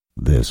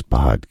This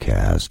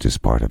podcast is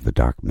part of the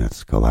Dark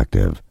Myths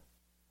Collective.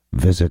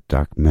 Visit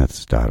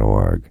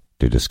darkmyths.org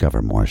to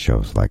discover more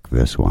shows like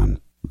this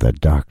one. The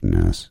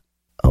darkness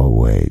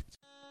awaits.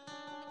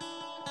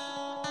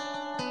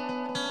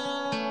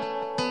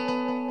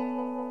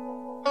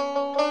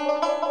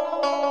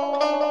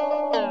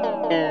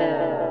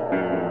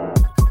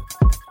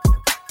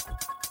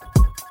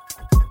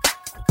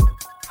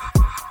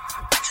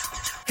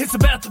 It's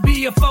about to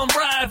be a fun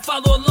ride.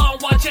 Follow along,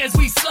 watch as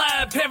we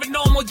slide.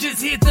 Paranormal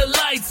just hit the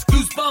lights.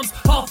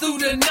 Goosebumps all through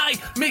the night.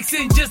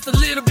 Mixing just a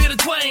little bit of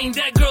twain.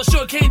 That girl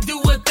sure can't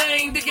do a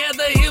thing.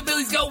 Together,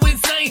 hillbillies go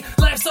insane.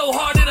 Laugh so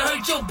hard it'll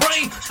hurt your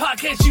brain.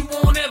 Podcast you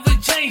won't ever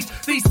change.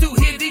 These two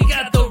here, they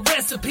got the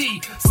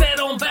recipe. Sat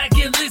on back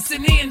and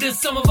listen in to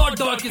some of our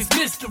darkest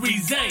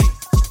mysteries, eh?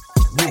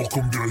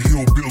 Welcome to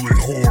Hillbilly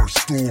Horror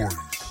Stories.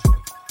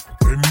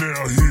 And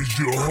now here's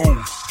your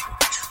host,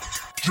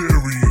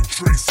 Jerry and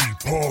Tracy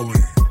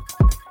Pauly,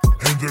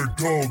 and their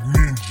dog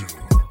Ninja.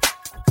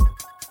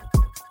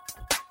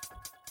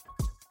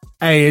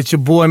 Hey, it's your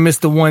boy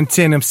Mr.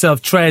 110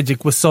 himself,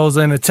 Tragic, with Souls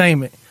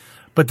Entertainment.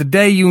 But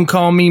today you can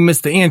call me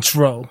Mr.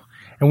 Intro.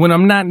 And when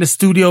I'm not in the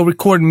studio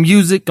recording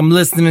music, I'm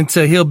listening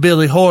to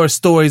Hillbilly Horror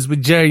Stories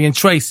with Jerry and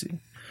Tracy.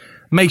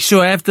 Make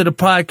sure after the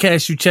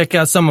podcast you check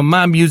out some of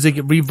my music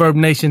at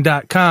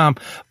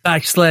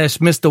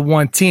ReverbNation.com/Mr.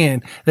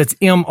 110. That's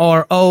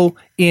MRONE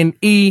and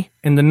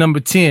the number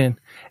 10.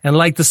 And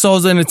like the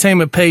Souls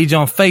Entertainment page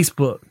on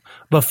Facebook.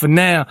 But for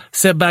now,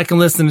 sit back and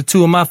listen to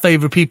two of my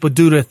favorite people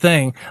do their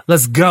thing.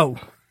 Let's go.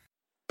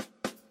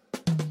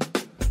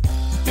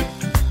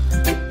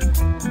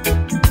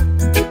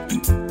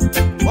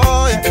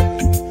 Oh yeah,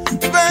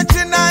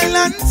 Virgin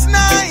Islands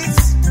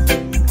nice,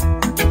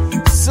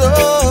 so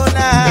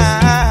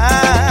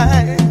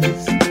nice.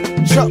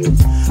 Sure.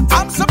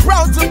 I'm so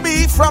proud to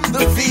be from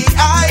the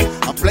VI,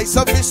 a place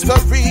of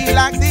history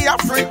like the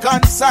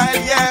African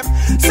side, yeah.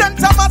 St.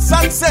 Thomas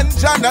and St.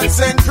 John and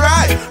St.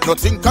 Dry,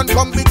 nothing can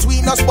come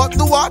between us but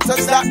the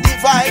waters that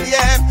divide,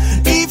 yeah.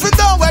 Even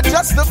though we're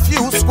just a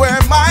few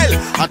square miles,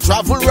 I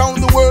travel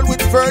around the world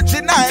with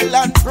Virgin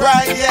Island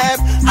pride, yeah.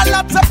 A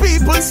lot of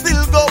people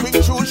still going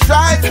through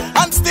strife,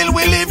 and still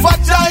we live a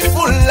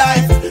joyful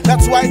life.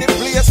 That's why the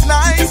place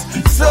nice,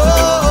 so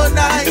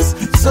nice,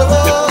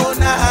 so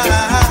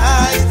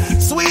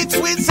nice. Sweet,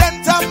 sweet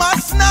St.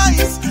 Thomas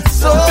nice,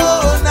 so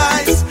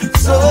nice,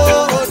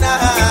 so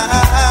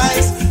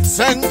nice.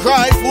 St.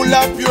 Cry full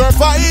of pure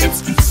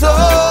vibes, so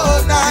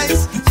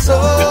nice, so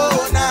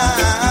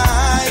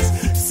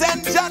nice.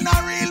 St. John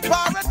a real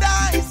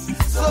paradise,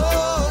 so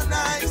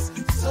nice,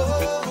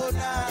 so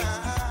nice.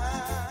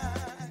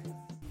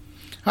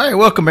 All right,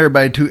 welcome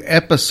everybody to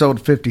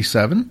episode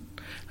 57.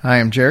 I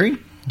am Jerry.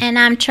 And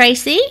I'm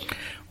Tracy.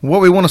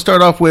 What we want to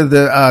start off with,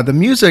 the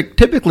music,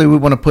 typically we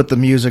want to put the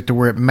music to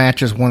where it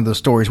matches one of the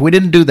stories. We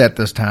didn't do that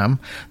this time.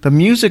 The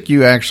music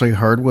you actually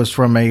heard was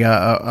from an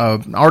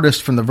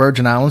artist from the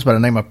Virgin Islands by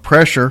the name of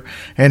Pressure,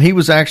 and he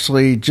was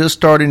actually just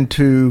starting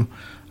to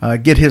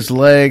get his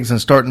legs and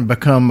starting to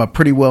become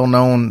pretty well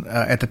known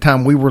at the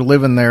time we were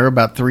living there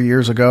about 3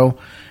 years ago.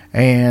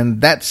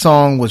 And that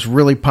song was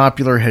really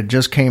popular, had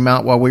just came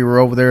out while we were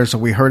over there, so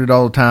we heard it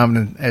all the time,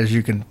 and as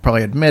you can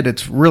probably admit,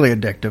 it's really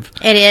addictive.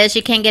 It is.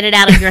 You can't get it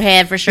out of your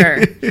head for sure.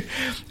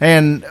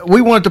 And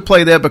we wanted to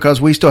play that because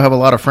we still have a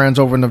lot of friends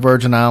over in the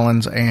Virgin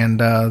Islands, and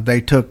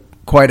they took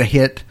quite a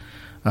hit,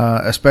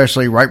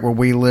 especially right where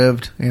we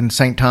lived in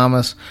St.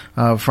 Thomas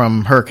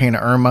from Hurricane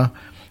Irma.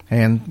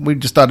 And we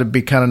just thought it'd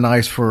be kind of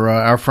nice for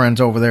our friends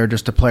over there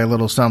just to play a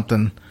little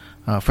something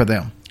for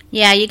them.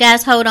 Yeah, you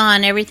guys hold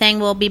on. Everything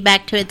will be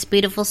back to its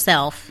beautiful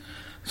self.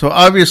 So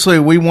obviously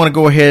we want to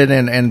go ahead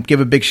and give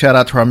a big shout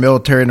out to our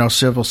military and our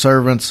civil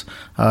servants,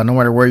 no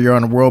matter where you're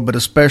in the world, but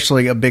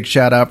especially a big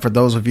shout out for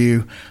those of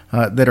you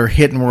that are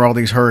hitting where all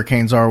these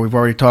hurricanes are. We've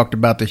already talked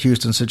about the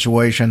Houston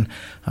situation.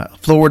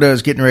 Florida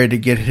is getting ready to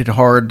get hit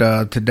hard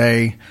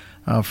today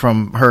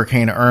from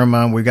Hurricane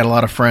Irma. We've got a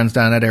lot of friends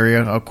down that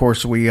area. Of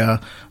course, we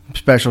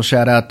special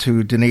shout out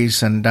to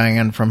Denise and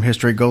Diane from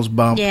History Goes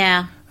Bump.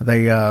 Yeah.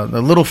 They a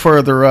little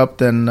further up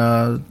than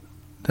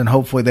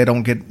hopefully they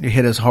don't get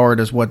hit as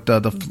hard as what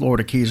the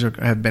Florida Keys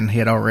have been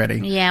hit already.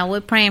 Yeah, we're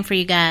praying for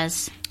you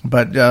guys.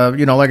 But,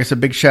 like I said,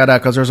 big shout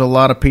out because there's a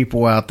lot of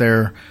people out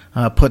there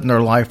putting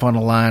their life on the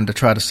line to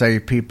try to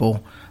save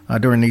people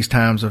during these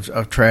times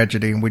of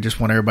tragedy. And we just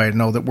want everybody to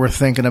know that we're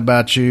thinking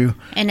about you.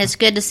 And it's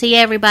good to see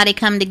everybody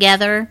come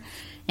together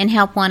and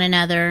help one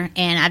another.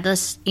 And I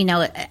just,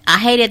 I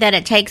hate it that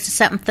it takes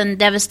something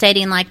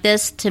devastating like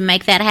this to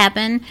make that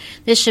happen.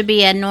 This should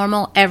be a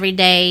normal,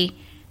 everyday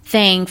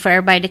thing for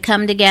everybody to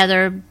come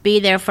together, be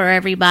there for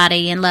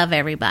everybody, and love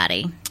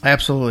everybody.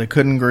 Absolutely.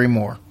 Couldn't agree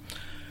more.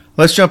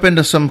 Let's jump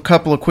into some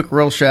couple of quick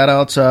real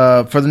shout-outs.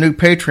 For the new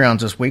Patreons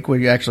this week,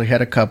 we actually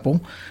had a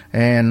couple.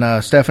 And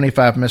Stephanie, if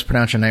I've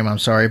mispronounced your name, I'm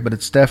sorry, but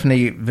it's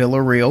Stephanie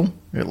Villarreal,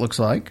 it looks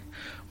like.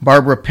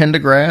 Barbara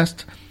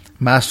Pendergrast,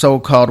 My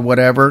So-Called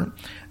Whatever.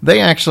 They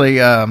actually,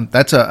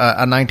 that's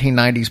a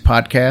 1990s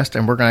podcast,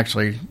 and we're going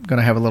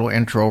to have a little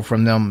intro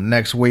from them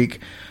next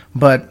week.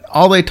 but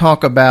all they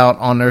talk about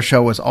on their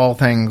show is all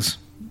things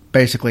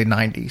basically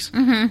 90s.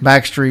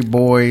 Backstreet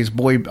Boys,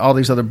 all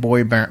these other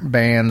boy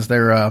bands.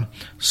 They're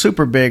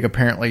super big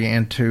apparently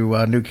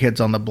into New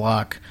Kids on the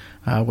Block,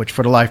 which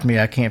for the life of me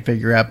I can't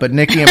figure out. But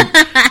Nikki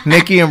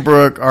and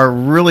Brooke are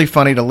really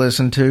funny to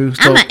listen to.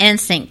 So, I'm an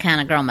instinct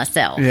kind of girl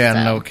myself. Yeah,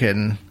 so. no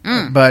kidding.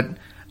 But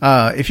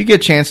if you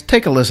get a chance,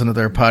 take a listen to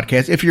their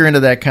podcast if you're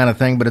into that kind of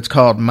thing. But it's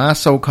called My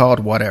So-Called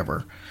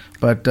Whatever.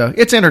 But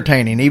it's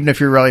entertaining, even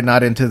if you're really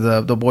not into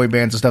the boy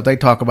bands and stuff. They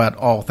talk about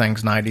all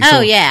things 90s. Oh,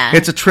 so yeah.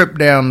 It's a trip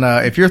down,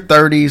 if you're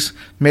 30s,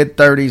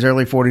 mid-30s,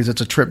 early 40s,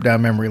 it's a trip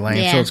down memory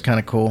lane. Yeah. So it's kind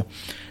of cool.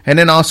 And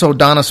then also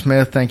Donna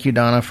Smith. Thank you,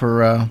 Donna,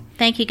 for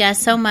thank you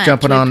guys so much.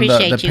 jumping We on the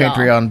appreciate you all.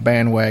 Patreon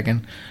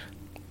bandwagon.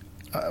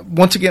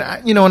 Once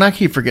again, and I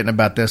keep forgetting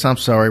about this. I'm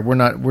sorry.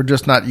 We're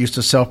just not used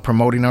to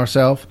self-promoting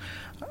ourselves.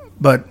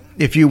 But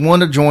if you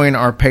want to join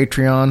our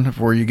Patreon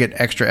where you get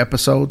extra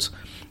episodes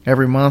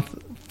every month,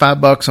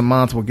 $5 a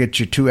month will get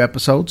you 2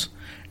 episodes,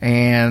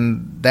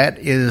 and that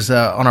is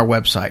on our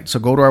website. So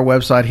go to our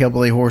website,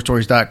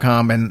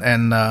 hillbillyhorrorstories.com,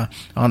 and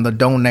on the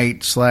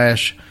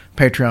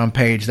donate/Patreon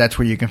page, that's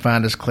where you can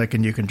find us. Click,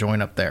 and you can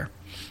join up there.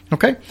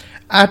 Okay?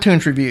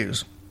 iTunes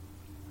reviews.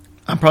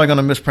 I'm probably going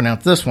to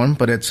mispronounce this one,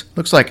 but it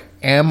looks like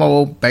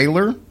Ammo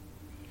Baylor.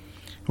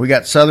 We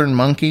got Southern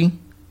Monkey,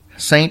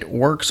 Saint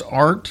Works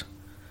Art,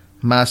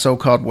 My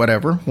So-Called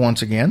Whatever.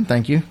 Once again,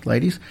 thank you,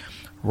 ladies.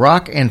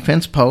 Rock and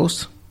Fence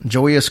Post,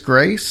 Joyous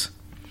Grace,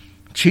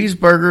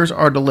 Cheeseburgers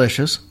Are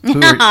Delicious.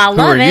 Who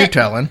are you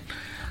telling?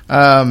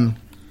 AOKIBI,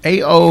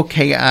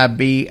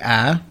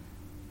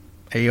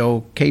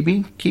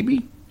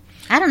 Kibi?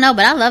 I don't know,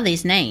 but I love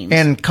these names.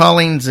 And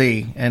Colleen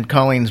Z. And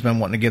Colleen's been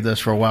wanting to give this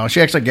for a while.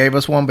 She actually gave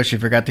us one, but she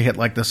forgot to hit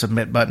like the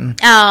submit button.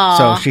 Oh.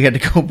 So she had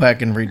to go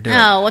back and redo it.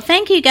 Oh, well,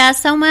 thank you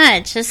guys so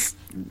much. Just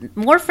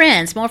more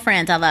friends.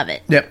 I love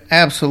it. Yep,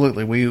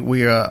 absolutely.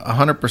 We are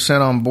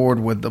 100% on board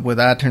with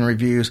iTunes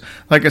reviews.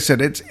 Like I said,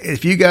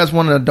 if you guys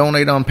want to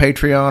donate on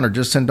Patreon or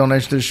just send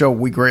donations to the show,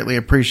 we greatly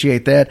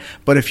appreciate that.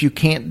 But if you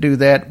can't do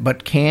that,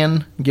 but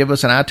can give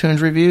us an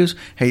iTunes reviews,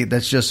 hey,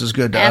 that's just as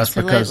good to us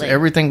because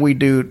everything we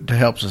do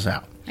helps us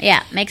out.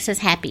 Yeah, makes us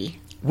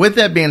happy. With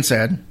that being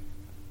said,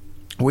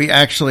 we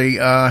actually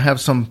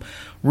have some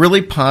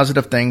really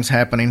positive things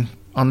happening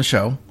on the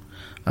show.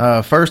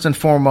 First and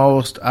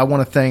foremost, I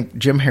want to thank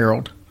Jim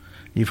Harold.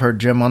 You've heard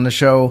Jim on the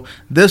show.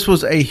 This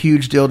was a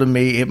huge deal to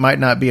me. It might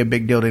not be a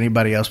big deal to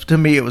anybody else, but to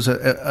me it was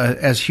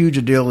as huge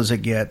a deal as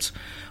it gets.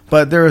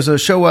 But there is a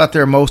show out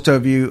there most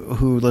of you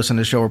who listen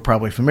to the show are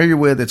probably familiar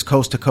with. It's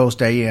Coast to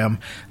Coast AM.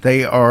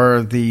 They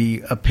are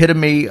the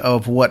epitome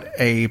of what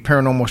a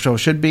paranormal show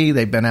should be.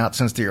 They've been out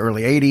since the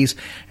early 80s.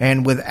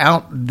 And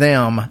without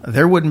them,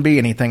 there wouldn't be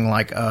anything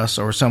like us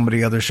or some of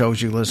the other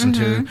shows you listen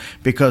to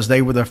because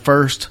they were the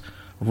first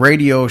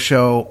radio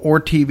show or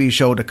TV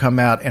show to come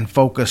out and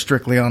focus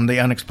strictly on the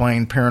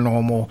unexplained,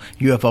 paranormal,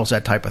 UFOs,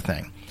 that type of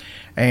thing.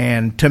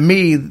 And to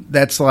me,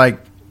 that's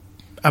like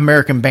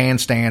American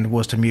Bandstand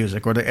was to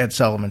music, or the Ed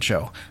Sullivan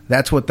Show.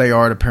 That's what they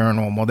are to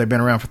paranormal. They've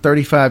been around for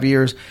 35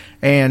 years,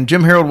 and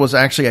Jim Harold was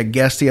actually a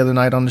guest the other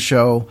night on the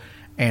show,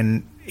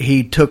 and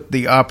he took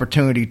the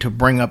opportunity to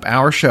bring up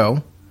our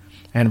show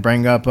and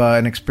bring up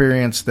an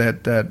experience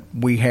that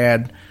we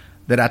had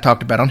that I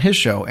talked about on his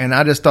show. And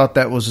I just thought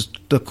that was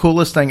the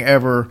coolest thing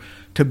ever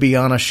to be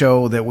on a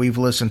show that we've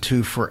listened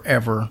to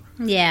forever.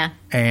 Yeah.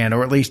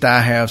 Or at least I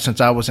have since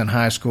I was in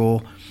high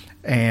school,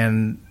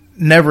 and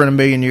never in a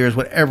million years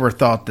would ever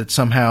thought that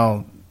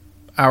somehow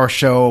our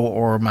show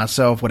or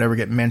myself would ever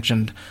get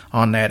mentioned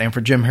on that. And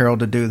for Jim Harold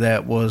to do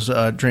that was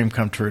a dream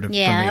come true for me.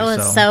 Yeah, it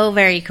was so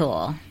very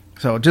cool.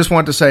 So just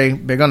wanted to say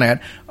big on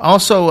that.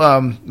 Also,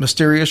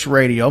 Mysterious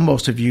Radio.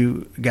 Most of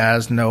you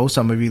guys know,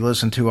 some of you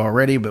listen to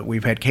already, but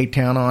we've had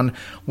K-Town on.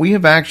 We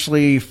have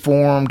actually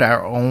formed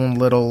our own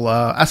little,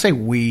 I say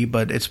we,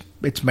 but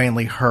it's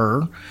mainly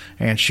her.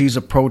 And she's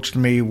approached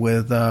me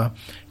with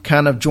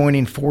kind of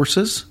joining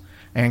forces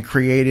and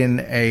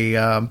creating a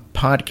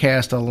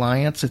podcast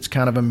alliance. It's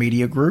kind of a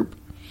media group,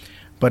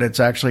 but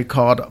it's actually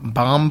called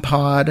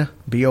BombPod,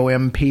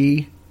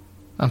 B-O-M-P.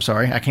 I'm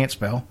sorry, I can't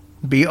spell.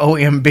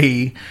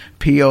 BOMBPOD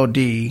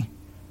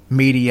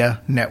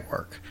Media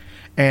Network.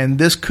 And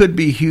this could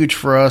be huge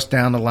for us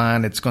down the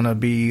line. It's going to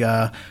be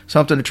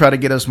something to try to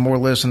get us more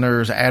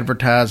listeners,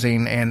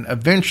 advertising, and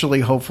eventually,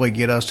 hopefully,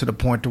 get us to the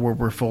point to where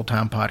we're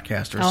full-time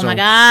podcasters. Oh, my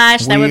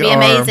gosh. That would be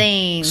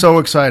amazing. So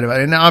excited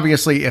about it. And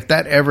obviously, if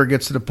that ever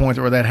gets to the point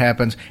where that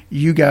happens,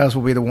 you guys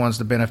will be the ones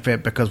to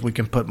benefit because we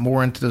can put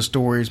more into the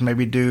stories,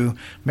 maybe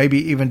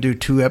even do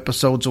 2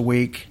 episodes a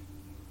week.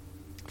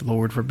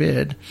 Lord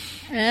forbid.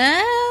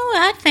 Oh,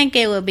 I think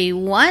it would be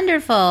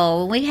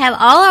wonderful. We have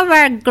all of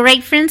our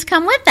great friends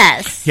come with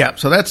us. Yeah,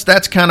 so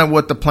that's kind of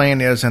what the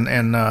plan is, and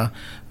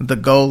the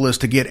goal is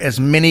to get as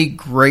many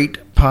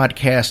great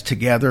podcasts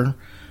together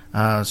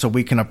so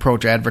we can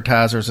approach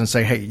advertisers and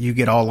say, hey, you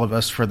get all of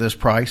us for this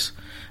price.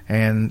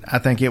 And I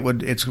think it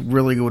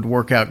really would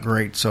work out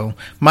great. So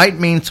might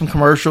mean some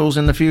commercials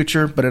in the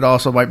future, but it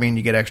also might mean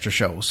you get extra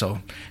shows. So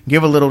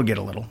give a little to get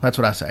a little. That's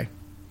what I say.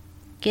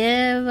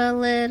 Give a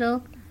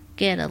little,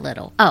 get a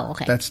little. Oh,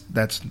 okay. That's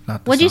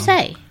not the What'd you song.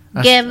 say?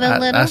 Give a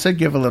little? I said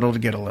give a little to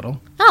get a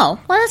little. Oh,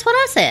 well, that's what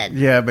I said.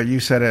 Yeah, but you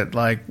said it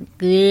like...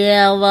 Give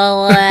a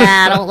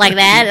little, like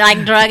that,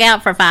 like drug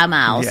out for 5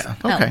 miles. Yeah,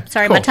 okay, Oh,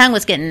 sorry, cool. my tongue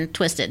was getting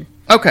twisted.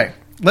 Okay,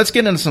 let's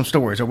get into some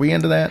stories. Are we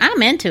into that?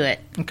 I'm into it.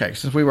 Okay,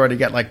 since we've already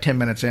got like 10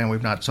 minutes in,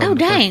 we've not... Oh,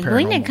 dang.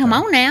 We need to come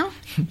on now.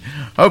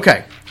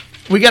 Okay,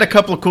 we got a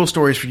couple of cool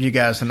stories for you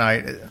guys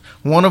tonight.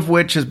 One of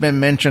which has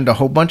been mentioned a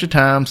whole bunch of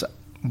times.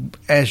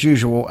 As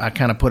usual, I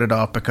kind of put it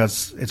off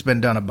because it's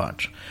been done a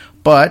bunch.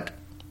 But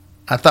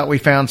I thought we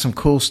found some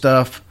cool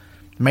stuff,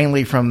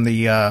 mainly from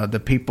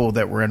the people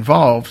that were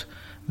involved,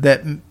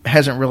 that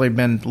hasn't really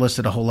been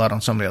listed a whole lot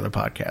on some of the other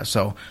podcasts.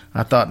 So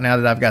I thought now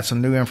that I've got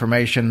some new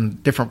information,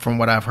 different from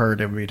what I've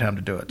heard, it would be time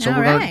to do it. So All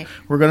right.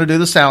 we're going to do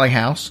the Sally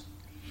House,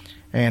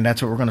 and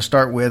that's what we're going to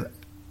start with.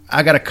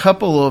 I got a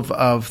couple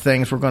of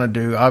things we're going to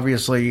do.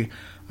 Obviously,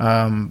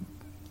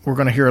 we're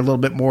going to hear a little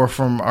bit more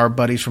from our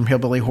buddies from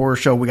Hillbilly Horror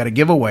Show. We got a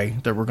giveaway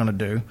that we're going to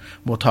do.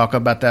 We'll talk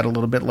about that a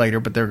little bit later,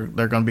 but they're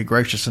going to be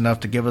gracious enough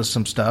to give us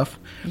some stuff.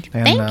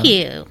 And, Thank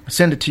you.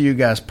 Send it to you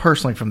guys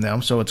personally from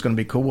them, so it's going to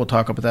be cool. We'll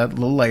talk about that a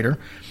little later.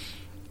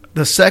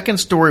 The second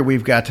story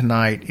we've got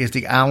tonight is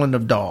the Island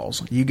of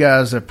Dolls. You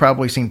guys have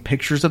probably seen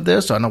pictures of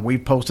this. I know we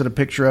posted a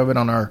picture of it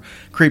on our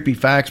Creepy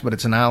Facts, but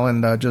it's an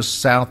island just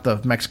south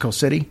of Mexico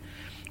City,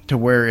 to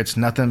where it's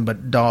nothing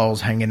but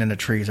dolls hanging in the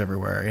trees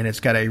everywhere, and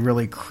it's got a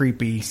really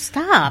creepy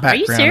Stop. Are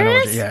you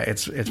background. serious? Yeah,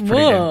 it's pretty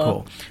damn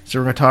cool. So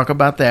we're going to talk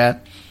about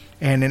that,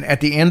 and then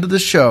at the end of the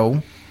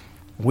show,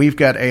 we've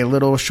got a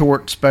little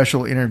short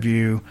special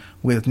interview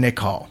with Nick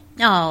Hall.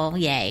 Oh,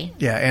 yay.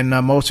 Yeah, and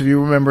most of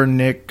you remember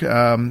Nick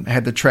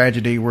had the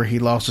tragedy where he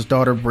lost his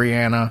daughter,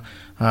 Brianna.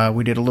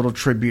 We did a little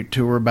tribute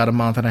to her about a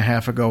month and a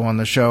half ago on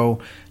the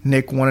show.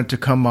 Nick wanted to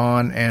come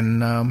on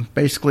and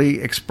basically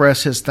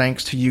express his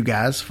thanks to you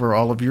guys for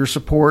all of your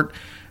support.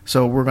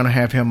 So we're going to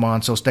have him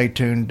on. So stay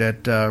tuned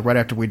that right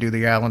after we do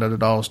the Island of the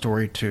Dolls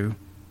story to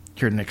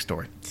hear Nick's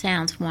story.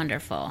 Sounds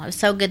wonderful. It was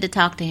so good to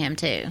talk to him,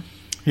 too.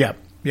 Yep,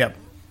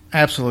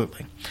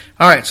 absolutely.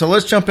 All right, so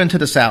let's jump into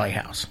the Sally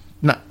House.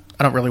 No,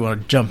 I don't really want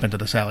to jump into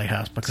the Sally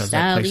House because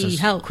that place is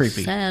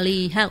creepy.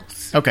 Sally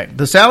House. Okay,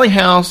 the Sally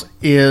House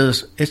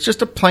it's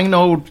just a plain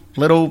old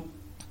little,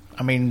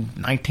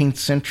 19th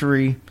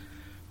century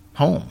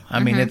home.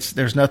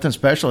 There's nothing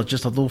special. It's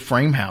just a little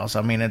frame house.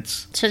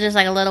 It's... So just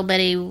like a little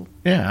bitty...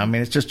 Yeah,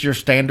 it's just your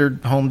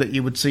standard home that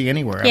you would see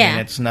anywhere. Yeah.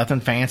 It's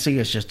nothing fancy.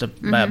 It's just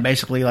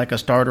basically like a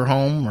starter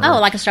home.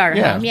 like a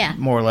starter home, yeah.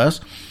 More or less.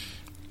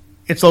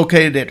 It's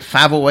located at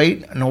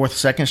 508 North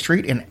 2nd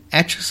Street in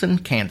Atchison,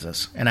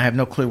 Kansas. And I have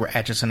no clue where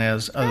Atchison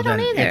is other than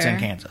it's in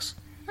Kansas.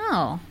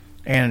 Oh.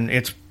 And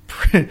it's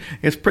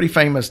pretty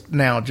famous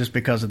now just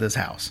because of this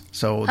house.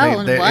 So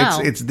wow.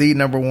 it's the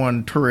number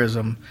one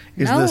tourism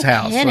is this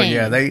house. Kidding. So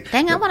yeah,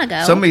 Dang, I want to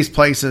go. Some of these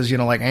places,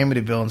 like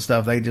Amityville and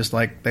stuff, they just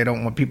they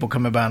don't want people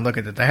coming by and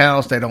looking at the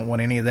house. They don't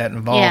want any of that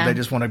involved. Yeah. They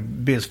just want to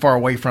be as far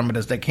away from it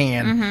as they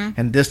can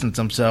and distance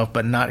themselves,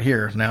 but not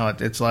here. Now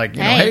it's like,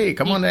 hey,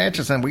 come on to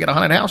Atchison. We got a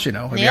haunted house,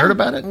 Have you heard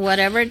about it?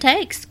 Whatever it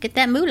takes. Get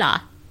that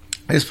moolah.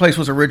 This place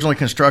was originally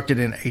constructed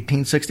in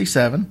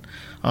 1867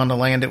 on the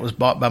land that was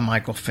bought by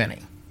Michael Finney.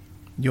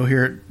 You'll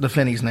hear the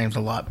Finney's names a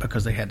lot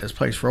because they had this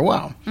place for a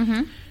while.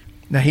 Mm-hmm.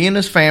 Now, he and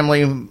his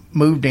family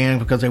moved in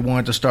because they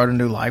wanted to start a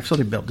new life, so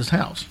they built this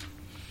house.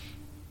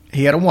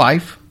 He had a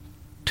wife,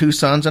 2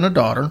 sons, and a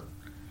daughter.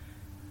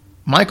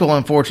 Michael,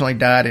 unfortunately,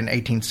 died in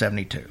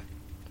 1872.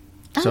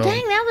 Oh, dang,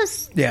 that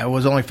was... Yeah, it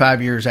was only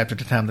 5 years after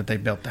the time that they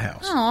built the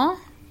house. Aw.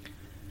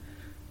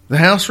 The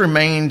house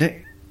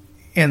remained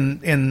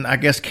in I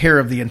guess, care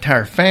of the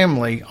entire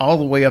family all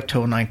the way up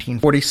till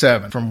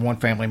 1947 from one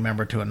family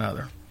member to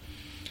another.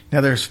 Now,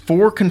 there's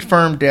 4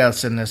 confirmed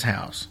deaths in this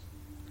house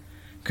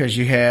because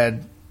you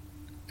had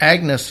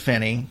Agnes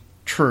Finney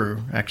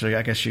True. Actually,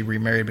 I guess she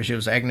remarried, but she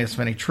was Agnes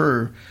Finney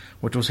True,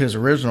 which was his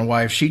original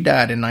wife. She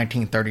died in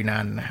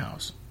 1939 in the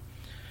house.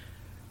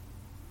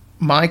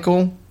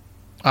 Michael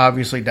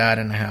obviously died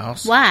in the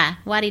house. Why?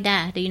 Why'd he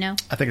die? Do you know?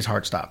 I think his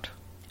heart stopped.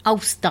 Oh,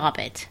 stop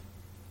it.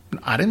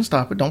 I didn't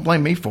stop it. Don't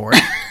blame me for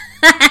it.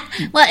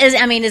 Well, is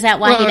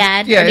that why he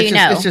died? Yeah, or do you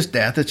know? It's just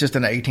death. It's just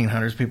in the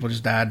 1800s. People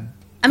just died.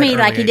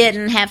 Like he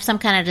didn't have some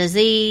kind of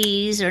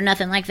disease or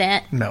nothing like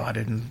that? No, I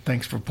didn't.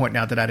 Thanks for pointing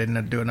out that I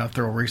didn't do enough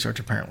thorough research,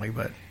 apparently,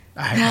 but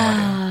I had no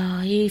idea.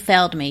 Oh, you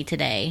failed me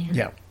today.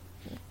 Yeah.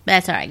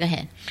 That's all right. Go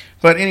ahead.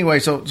 But anyway,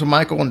 so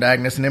Michael and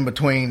Agnes, and in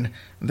between,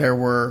 there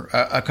were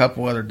a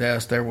couple other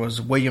deaths. There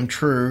was William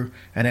True,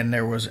 and then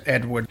there was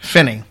Edward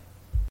Finney.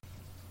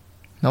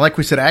 Now, like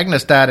we said,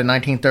 Agnes died in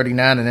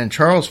 1939, and then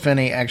Charles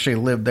Finney actually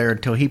lived there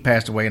until he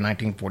passed away in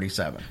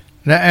 1947.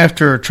 Now,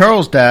 after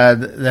Charles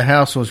died, the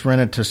house was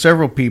rented to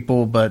several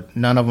people, but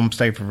none of them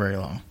stayed for very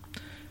long.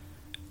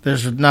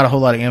 There's not a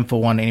whole lot of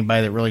info on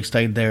anybody that really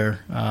stayed there.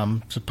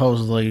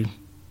 Supposedly,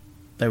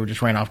 they were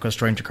just ran off because of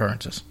strange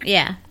occurrences.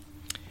 Yeah.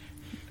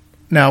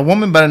 Now, a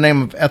woman by the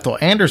name of Ethel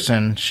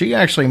Anderson, she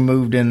actually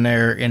moved in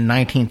there in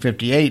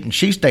 1958, and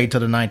she stayed till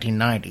the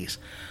 1990s.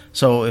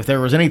 So if there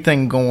was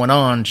anything going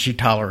on, she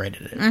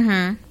tolerated it.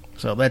 Mm-hmm.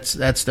 So that's the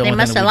They only thing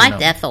must that have we liked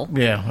know. Ethel.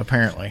 Yeah,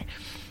 apparently.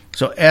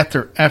 So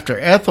after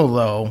Ethel,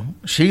 though,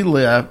 she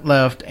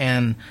left,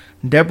 and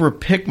Deborah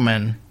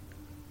Pickman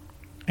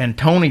and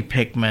Tony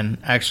Pickman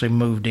actually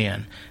moved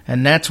in.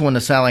 And that's when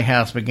the Sally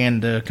house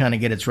began to kind of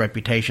get its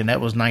reputation. That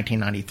was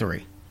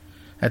 1993,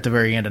 at the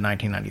very end of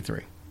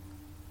 1993.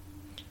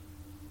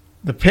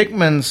 The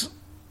Pickmans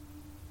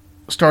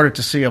started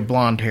to see a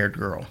blonde-haired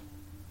girl.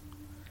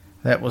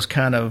 That was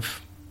kind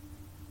of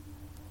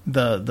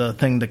the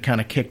thing that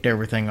kind of kicked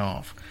everything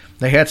off.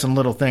 They had some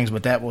little things,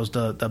 but that was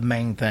the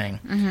main thing.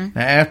 Mm-hmm.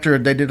 Now, after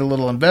they did a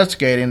little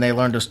investigating, they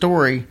learned a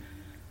story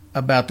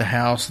about the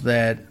house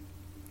that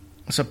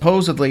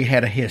supposedly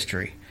had a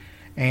history.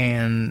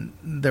 And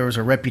there was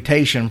a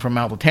reputation from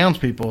all the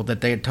townspeople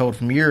that they had told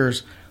from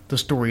years the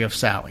story of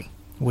Sally,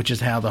 which is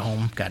how the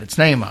home got its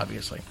name,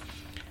 obviously.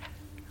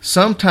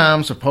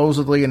 Sometime,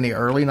 supposedly in the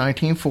early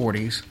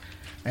 1940s,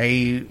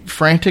 a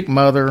frantic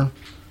mother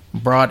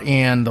brought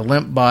in the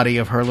limp body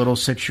of her little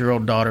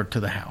 6-year-old daughter to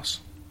the house.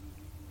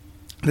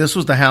 This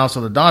was the house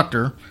of the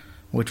doctor,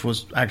 which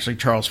was actually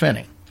Charles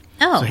Finney.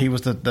 Oh. So he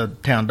was the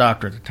town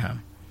doctor at the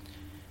time.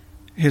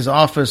 His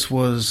office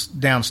was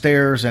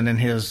downstairs, and then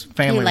his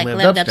family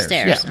lived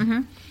upstairs. Yeah.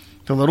 Mm-hmm.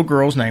 The little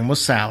girl's name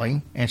was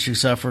Sally, and she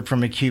suffered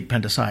from acute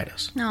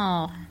appendicitis.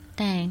 Oh,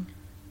 dang.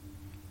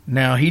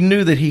 Now, he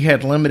knew that he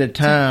had limited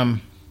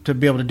time to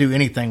be able to do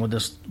anything with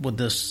this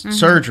mm-hmm.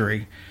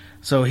 surgery,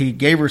 so he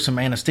gave her some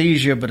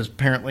anesthesia, but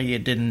apparently he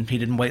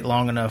didn't wait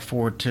long enough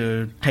for it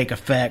to take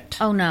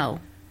effect. Oh, no.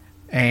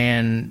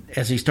 And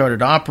as he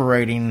started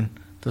operating,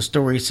 the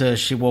story says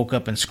she woke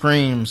up in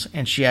screams,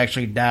 and she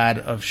actually died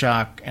of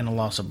shock and a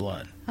loss of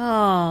blood.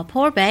 Oh,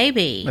 poor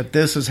baby. But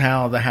this is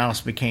how the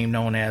house became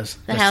known as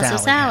the House of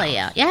Sally.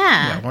 House.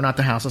 Yeah. We're not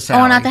the House of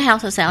Sally. Oh, not the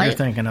House of Sally. You're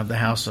thinking of the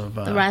House of...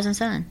 the Rising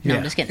Sun. No, yeah.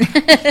 I'm just kidding.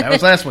 That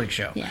was last week's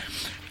show. Yeah.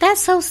 That's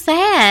so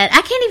sad.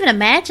 I can't even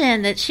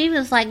imagine that she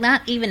was like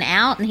not even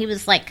out and he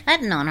was like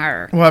cutting on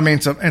her. Well, I mean,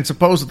 and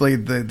supposedly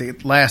the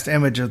last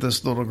image of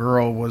this little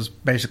girl was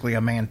basically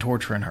a man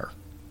torturing her.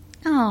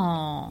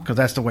 Oh. Because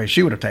that's the way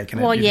she would have taken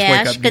it. Well, You just yeah.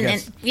 wake up, She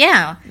couldn't,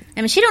 yeah.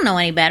 I mean, she don't know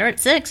any better at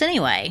 6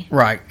 anyway.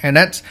 Right. And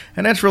that's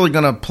really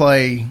going to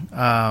play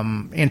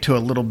into a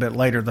little bit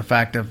later the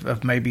fact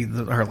of maybe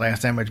her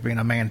last image being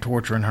a man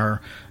torturing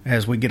her.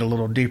 As we get a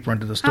little deeper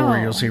into the story,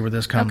 Oh. you'll see where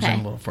this comes Okay. in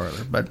a little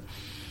further. But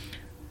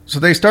so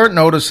they start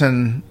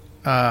noticing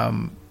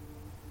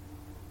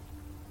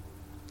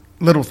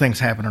little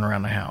things happening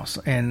around the house.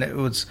 And it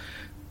was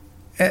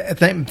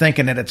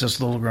thinking that it's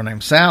this little girl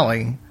named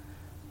Sally.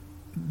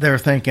 They're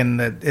thinking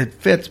that it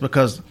fits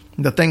because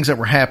the things that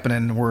were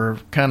happening were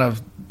kind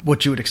of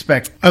what you would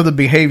expect of the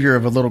behavior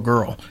of a little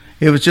girl.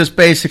 It was just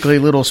basically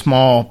little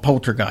small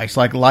poltergeists,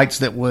 like lights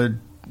that would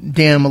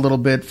dim a little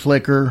bit,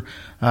 flicker.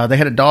 They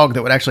had a dog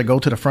that would actually go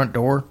to the front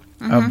door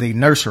of the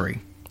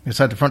nursery. It's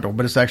at the front door,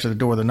 but it's actually the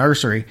door of the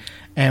nursery,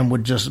 and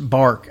would just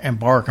bark and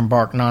bark and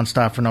bark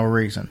nonstop for no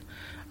reason.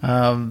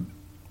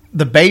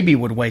 The baby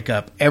would wake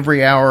up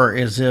every hour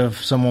as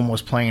if someone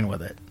was playing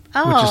with it,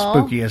 which is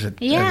spooky as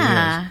it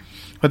is.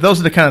 But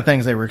those are the kind of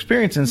things they were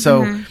experiencing,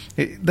 so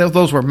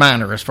those were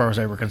minor as far as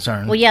they were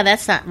concerned. Well, yeah,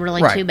 that's not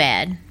really Right. too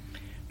bad.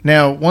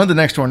 Now, one of the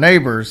next door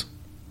neighbors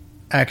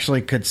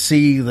actually could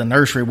see the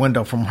nursery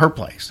window from her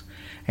place.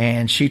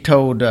 And she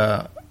told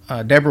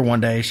Deborah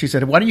one day, she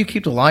said, "Why do you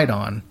keep the light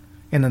on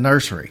in the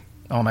nursery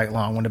all night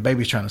long when the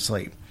baby's trying to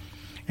sleep?"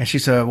 And she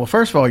said, "Well,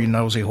 first of all, you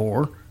nosy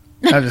whore."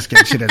 I'm just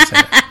kidding. She didn't say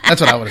that. That's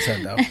what I would have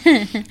said,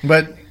 though.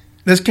 But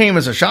this came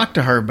as a shock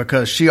to her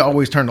because she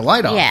always turned the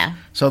light off. Yeah.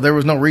 So there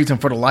was no reason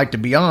for the light to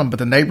be on, but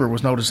the neighbor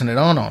was noticing it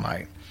on all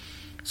night.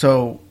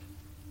 So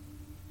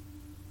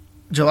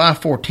July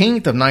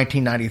 14th of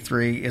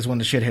 1993 is when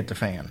the shit hit the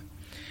fan.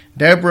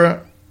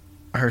 Deborah,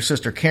 her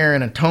sister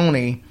Karen, and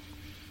Tony,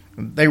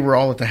 they were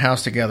all at the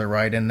house together,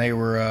 right? And they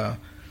were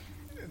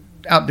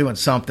out doing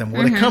something.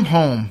 Well, they come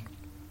home,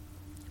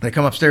 they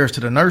come upstairs to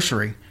the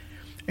nursery,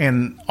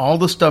 and all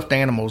the stuffed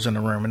animals in the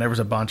room, and there was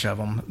a bunch of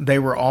them, they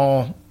were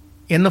all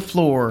in the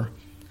floor,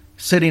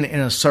 sitting in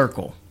a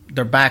circle,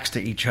 their backs to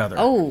each other.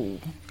 Oh.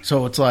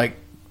 So it's like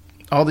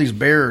all these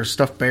bears,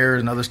 stuffed bears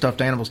and other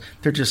stuffed animals,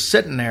 they're just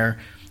sitting there,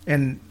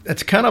 and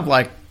it's kind of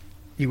like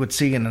you would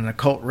see in an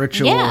occult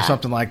ritual or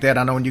something like that.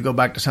 I know when you go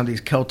back to some of these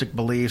Celtic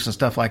beliefs and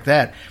stuff like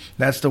that,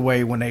 that's the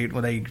way when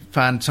they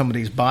find some of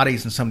these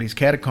bodies in some of these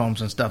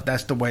catacombs and stuff,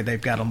 that's the way they've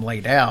got them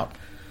laid out.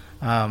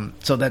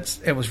 So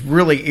it was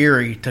really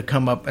eerie to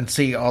come up and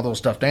see all those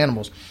stuffed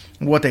animals.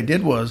 What they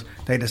did was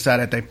they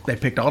decided they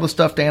picked all the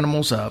stuffed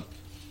animals up,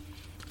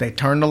 they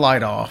turned the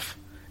light off,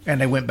 and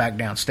they went back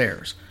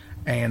downstairs.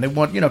 And they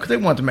because they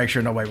wanted to make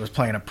sure nobody was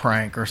playing a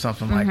prank or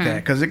something like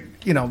that. Because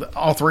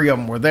all three of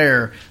them were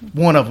there.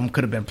 One of them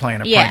could have been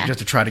playing a prank just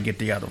to try to get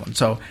the other one.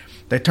 So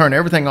they turned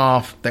everything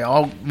off. They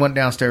all went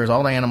downstairs.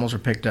 All the animals were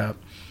picked up.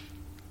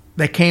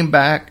 They came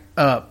back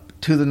up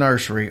to the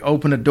nursery,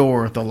 opened the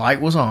door. The light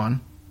was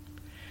on,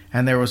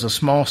 and there was a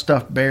small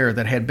stuffed bear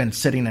that had been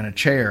sitting in a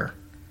chair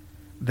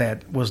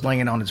that was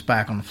laying on its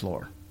back on the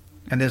floor.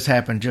 And this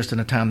happened just in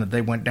the time that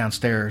they went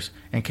downstairs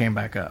and came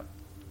back up.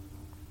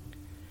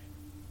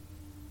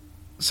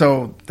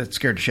 So that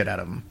scared the shit out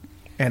of them.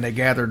 And they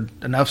gathered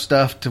enough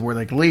stuff to where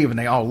they could leave, and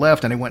they all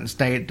left, and they went and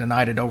stayed the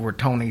night over at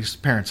Tony's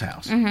parents'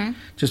 house. Mm-hmm.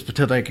 Just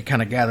until they could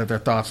kind of gather their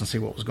thoughts and see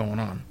what was going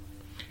on.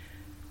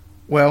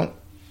 Well,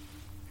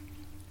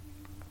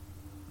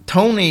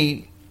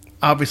 Tony,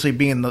 obviously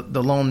being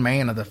the lone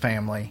man of the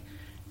family,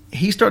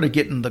 he started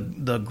getting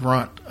the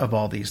grunt of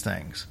all these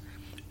things.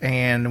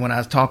 And when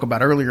I talked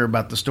about earlier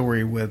about the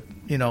story with,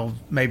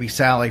 maybe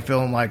Sally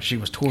feeling like she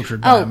was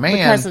tortured by a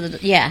man. Because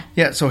of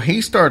Yeah, so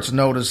he starts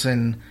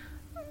noticing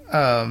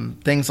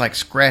things like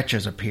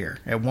scratches appear.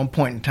 At one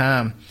point in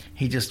time,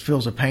 he just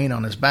feels a pain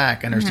on his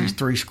back, and there's these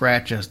 3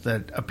 scratches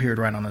that appeared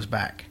right on his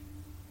back.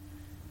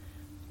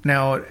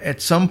 Now,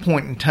 at some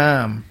point in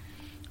time,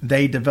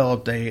 they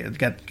developed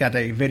got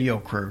a video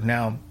crew.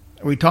 Now,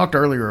 we talked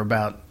earlier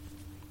about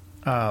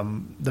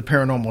the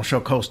paranormal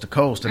show Coast to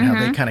Coast and how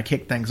they kind of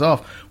kicked things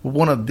off. Well,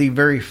 one of the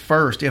very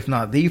first, if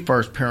not the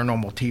first,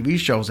 paranormal TV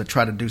shows that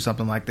tried to do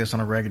something like this on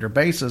a regular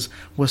basis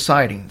was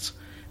Sightings,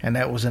 and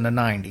that was in the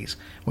 90s,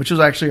 which was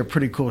actually a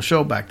pretty cool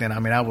show back then. I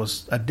mean, I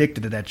was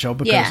addicted to that show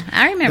because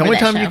I remember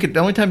the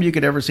only time you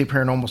could ever see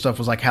paranormal stuff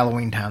was like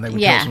Halloween time. They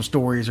would tell some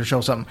stories or show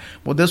something.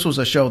 Well, this was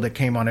a show that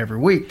came on every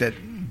week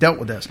that dealt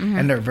with this,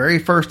 and their very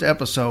first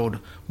episode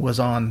was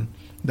on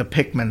the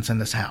Pickmans in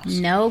this house.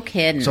 No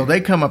kidding. So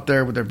they come up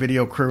there with their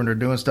video crew and they're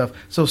doing stuff.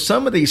 So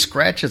some of these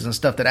scratches and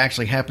stuff that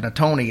actually happened to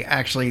Tony,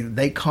 actually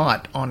they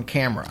caught on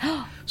camera.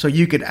 So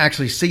you could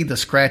actually see the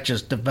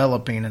scratches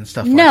developing and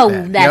stuff like that.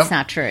 No, that's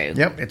not true.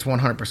 Yep, it's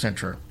 100%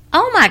 true.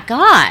 Oh my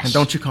gosh. And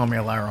don't you call me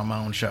a liar on my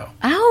own show.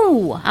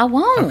 Oh, I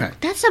won't. Okay.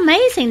 That's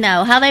amazing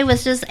though, how they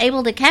was just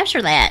able to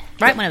capture that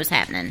right when it was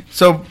happening.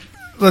 So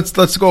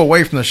let's go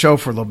away from the show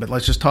for a little bit.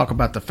 Let's just talk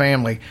about the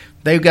family.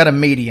 They've got a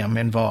medium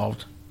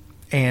involved.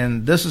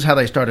 And this is how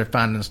they started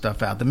finding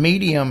stuff out. The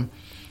medium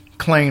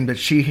claimed that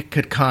she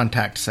could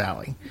contact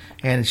Sally,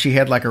 and she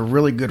had like a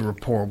really good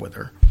rapport with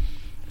her.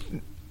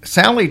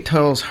 Sally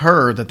tells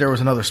her that there was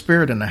another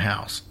spirit in the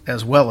house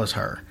as well as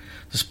her.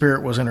 The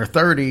spirit was in her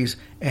 30s,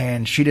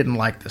 and she didn't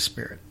like the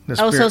spirit.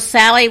 So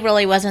Sally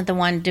really wasn't the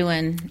one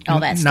doing all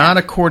that stuff? Not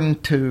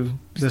according to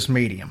this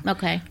medium.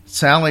 Okay.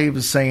 Sally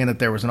was saying that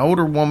there was an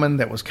older woman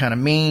that was kind of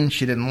mean.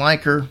 She didn't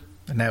like her,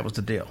 and that was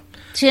the deal.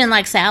 She didn't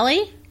like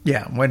Sally?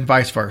 Yeah, and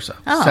vice versa.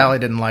 Oh. Sally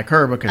didn't like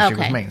her because she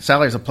was mean.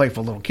 Sally's a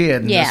playful little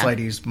kid, and this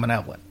lady's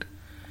malevolent.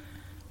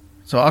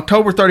 So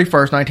October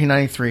 31st,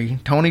 1993,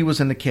 Tony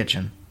was in the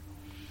kitchen,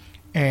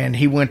 and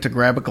he went to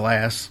grab a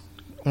glass,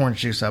 orange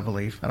juice, I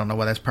believe. I don't know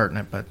why that's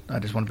pertinent, but I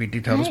just want to be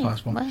detailed as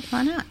possible.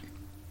 Why not?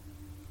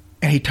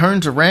 And he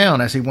turns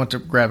around as he went to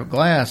grab a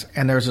glass,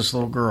 and there's this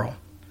little girl.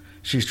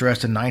 She's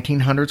dressed in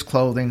 1900s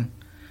clothing.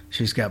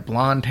 She's got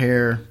blonde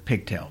hair,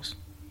 pigtails.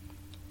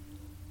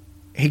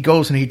 He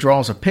goes and he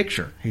draws a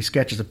picture. He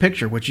sketches a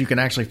picture, which you can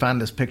actually find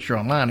this picture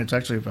online. It's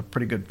actually a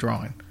pretty good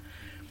drawing.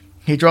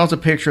 He draws a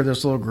picture of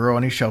this little girl,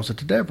 and he shows it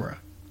to Deborah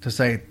to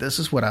say, this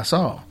is what I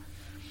saw.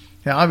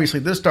 Now,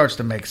 obviously, this starts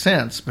to make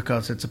sense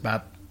because it's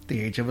about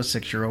the age of a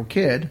 6-year-old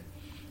kid,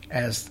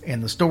 as in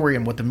the story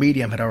and what the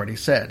medium had already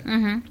said.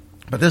 Mm-hmm.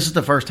 But this is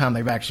the first time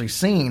they've actually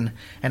seen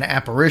an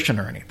apparition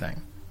or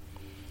anything.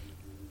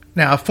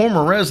 Now, a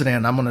former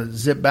resident, I'm going to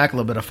zip back a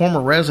little bit, a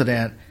former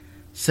resident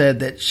said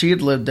that she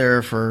had lived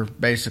there for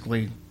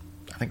basically,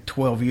 I think,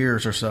 12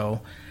 years or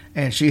so,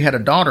 and she had a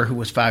daughter who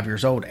was 5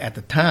 years old at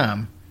the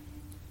time,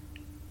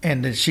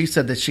 and that she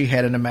said that she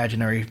had an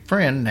imaginary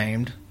friend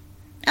named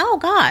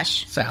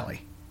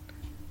Sally.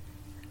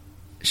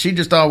 She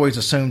just always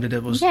assumed that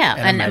it was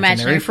an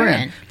imaginary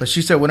friend. But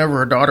she said whenever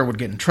her daughter would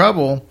get in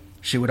trouble,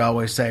 she would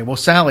always say, well,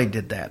 Sally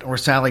did that, or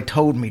Sally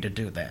told me to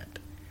do that.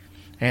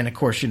 And, of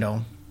course,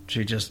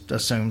 she just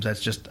assumes that's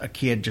just a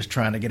kid just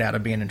trying to get out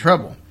of being in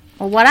trouble.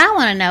 Well, what I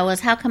want to know is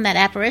how come that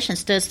apparition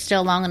stood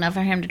still long enough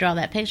for him to draw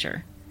that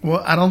picture?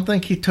 Well, I don't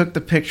think he took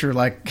the picture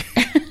like...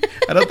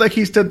 I don't think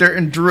he stood there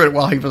and drew it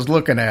while he was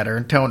looking at her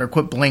and telling her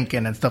quit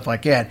blinking and stuff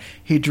like that.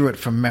 He drew it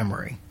from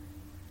memory.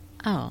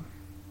 Oh.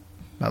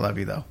 I love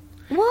you, though.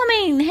 Well, I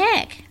mean,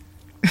 heck.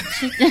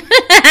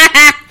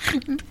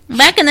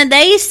 Back in the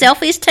day,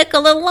 selfies took a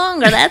little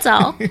longer, that's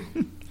all.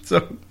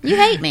 So you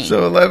hate me.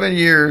 So 11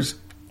 years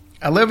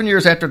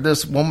after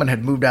this woman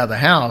had moved out of the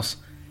house,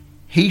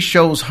 he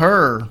shows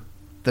her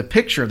the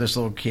picture of this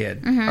little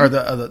kid, or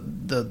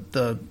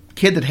the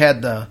kid that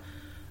had the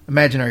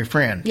imaginary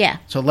friend. Yeah.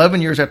 So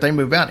 11 years after they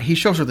move out, he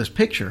shows her this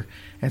picture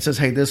and says,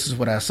 hey, this is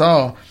what I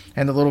saw.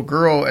 And the little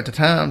girl at the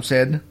time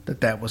said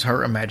that was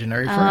her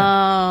imaginary friend.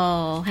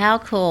 Oh, how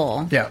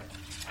cool. Yeah.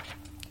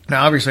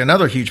 Now, obviously,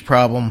 another huge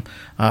problem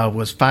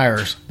was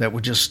fires that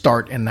would just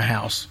start in the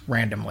house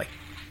randomly.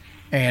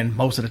 And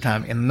most of the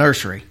time in the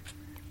nursery.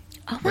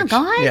 Oh, my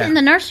God. Yeah. In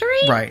the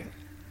nursery? Right.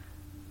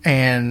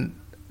 And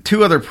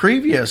 2 other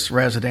previous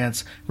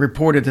residents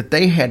reported that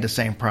they had the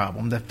same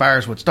problem, that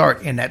fires would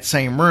start in that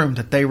same room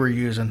that they were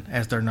using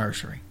as their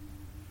nursery.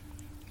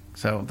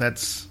 So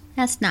that's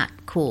not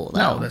cool,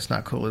 though. No, that's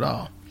not cool at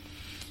all.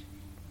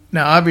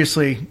 Now,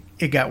 obviously,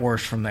 it got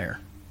worse from there.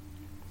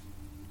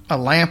 A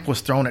lamp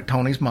was thrown at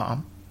Tony's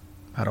mom.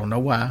 I don't know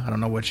why. I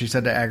don't know what she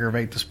said to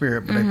aggravate the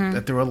spirit, but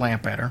they threw a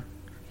lamp at her.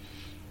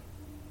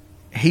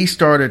 He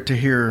started to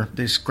hear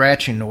these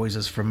scratching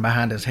noises from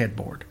behind his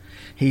headboard.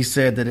 He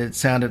said that it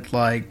sounded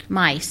like...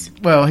 mice.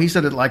 Well, he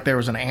said it like there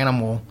was an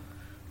animal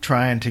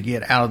trying to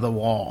get out of the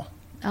wall.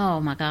 Oh,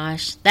 my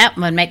gosh. That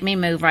would make me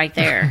move right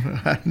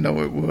there. I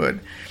know it would.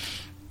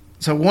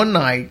 So one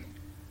night,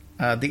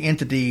 the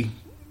entity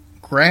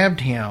grabbed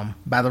him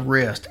by the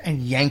wrist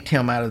and yanked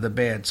him out of the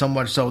bed, so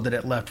much so that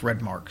it left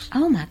red marks.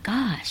 Oh, my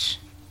gosh.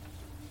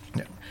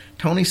 Yeah.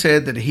 Tony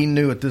said that he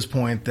knew at this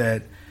point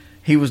that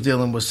he was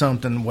dealing with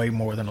something way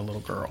more than a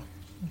little girl.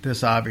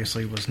 This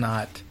obviously was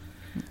not...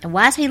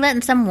 Why is he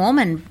letting some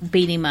woman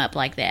beat him up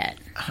like that?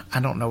 I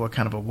don't know what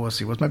kind of a wuss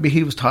he was. Maybe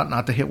he was taught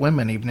not to hit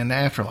women even in the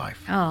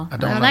afterlife. Oh, I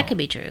don't know. That could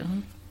be true.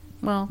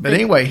 Well, but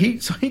anyway, he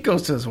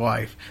goes to his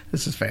wife.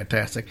 This is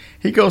fantastic.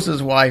 He goes to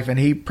his wife and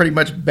he pretty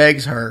much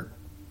begs her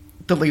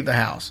to leave the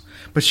house.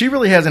 But she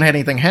really hasn't had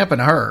anything happen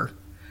to her.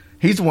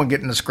 He's the one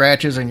getting the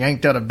scratches and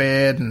yanked out of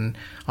bed and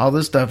all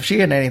this stuff. She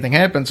hadn't had anything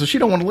happen, so she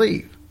don't want to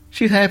leave.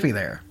 She's happy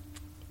there.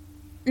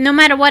 No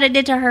matter what it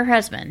did to her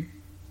husband.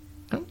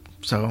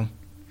 So...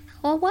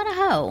 well, what a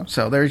hoe.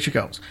 So there she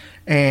goes.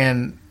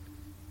 And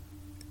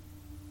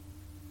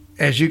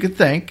as you could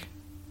think,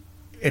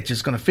 it's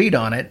just going to feed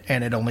on it,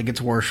 and it only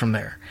gets worse from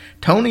there.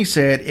 Tony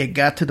said it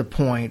got to the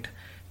point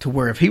to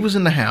where if he was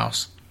in the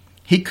house,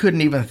 he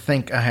couldn't even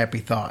think a happy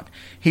thought.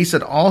 He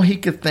said all he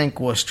could think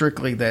was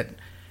strictly that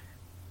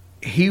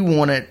he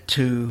wanted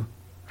to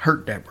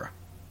hurt Deborah.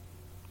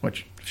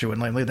 Which, if she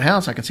wouldn't let him leave the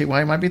house, I can see why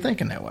he might be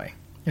thinking that way.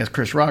 As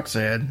Chris Rock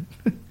said...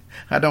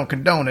 I don't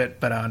condone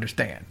it, but I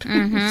understand.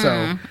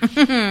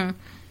 So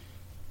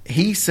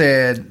he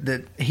said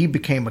that he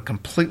became a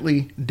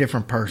completely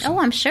different person. Oh,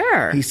 I'm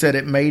sure. He said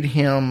it made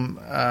him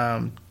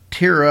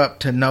tear up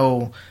to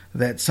know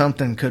that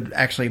something could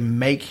actually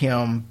make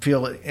him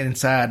feel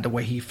inside the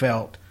way he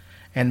felt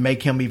and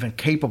make him even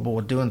capable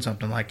of doing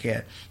something like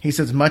that. He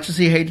said as much as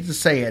he hated to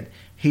say it,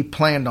 he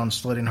planned on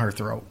slitting her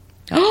throat.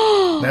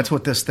 That's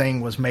what this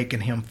thing was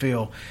making him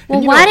feel. Well,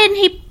 and,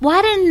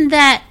 why didn't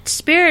that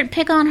spirit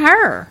pick on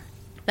her,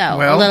 though,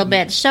 a little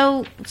bit?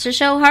 To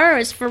show her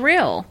it's for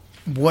real.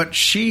 What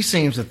she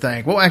seems to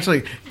think... Well,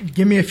 actually,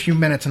 give me a few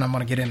minutes and I'm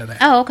going to get into that.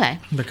 Oh, okay.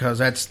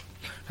 Because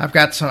I've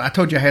got some... I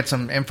told you I had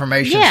some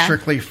information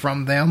strictly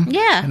from them.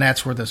 Yeah. And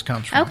that's where this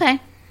comes from. Okay.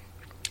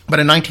 But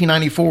in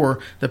 1994,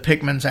 the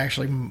Pickmans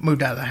actually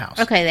moved out of the house.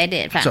 Okay, they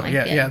did, finally. So,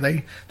 yeah,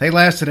 they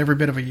lasted every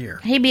bit of a year.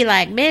 He'd be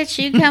like, bitch,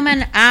 you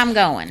coming, I'm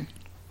going.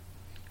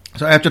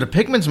 So after the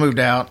Pickmans moved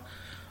out,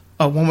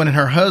 a woman and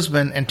her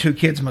husband and 2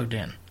 kids moved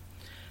in.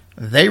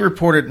 They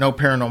reported no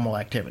paranormal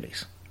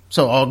activities.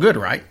 So all good,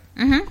 right?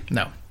 Mm-hmm.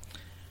 No.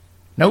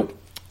 Nope.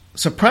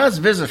 Surprise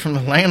visit from the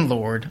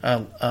landlord,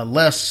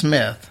 Les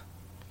Smith.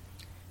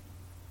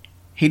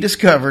 He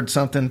discovered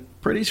something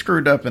pretty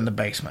screwed up in the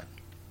basement.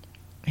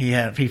 He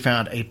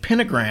found a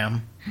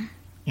pentagram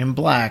in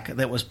black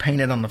that was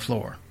painted on the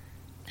floor.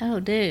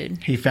 Oh,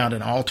 dude. He found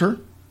an altar,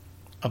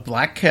 a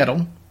black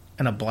kettle,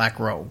 and a black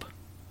robe.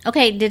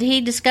 Okay, did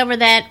he discover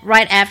that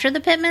right after the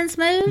Pittmans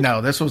moved?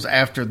 No, this was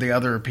after the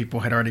other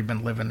people had already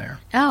been living there.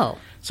 Oh.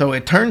 So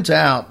it turns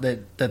out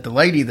that the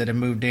lady that had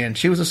moved in,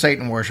 she was a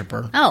Satan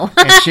worshiper. Oh.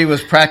 And she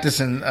was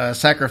practicing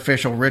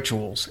sacrificial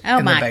rituals in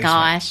the basement. Oh, my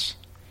gosh.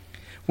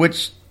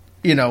 Which,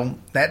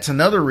 that's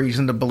another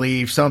reason to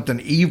believe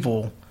something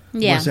evil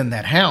was in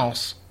that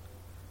house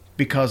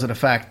because of the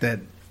fact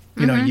that,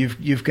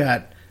 you've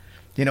got...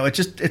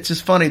 it's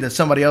just funny that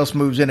somebody else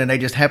moves in and they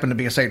just happen to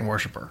be a Satan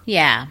worshiper.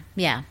 Yeah,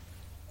 yeah.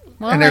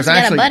 Well, and unless you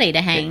got a buddy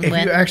to hang with.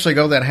 If you actually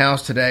go to that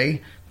house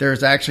today,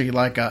 there's actually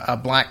like a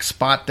black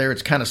spot there.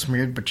 It's kind of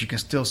smeared, but you can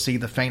still see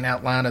the faint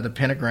outline of the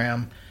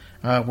pentagram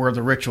where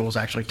the rituals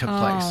actually took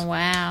place. Oh,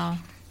 wow.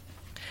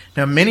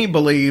 Now, many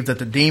believe that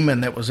the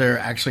demon that was there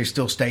actually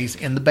still stays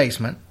in the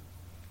basement.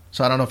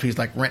 So I don't know if he's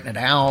like renting it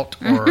out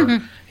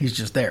or he's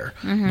just there.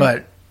 Mm-hmm.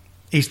 But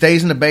he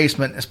stays in the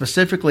basement,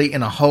 specifically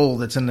in a hole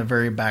that's in the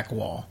very back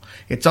wall.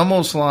 It's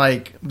almost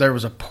like there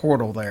was a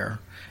portal there.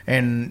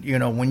 And,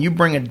 when you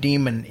bring a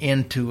demon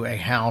into a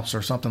house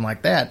or something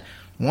like that,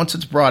 once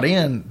it's brought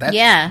in,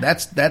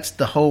 that's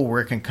the hole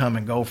where it can come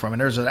and go from. And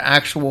there's an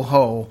actual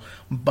hole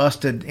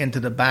busted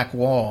into the back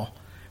wall,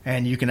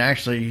 and you can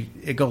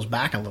it goes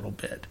back a little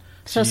bit.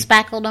 So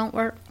spackle don't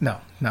work? No,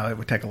 it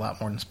would take a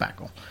lot more than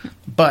spackle.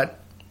 But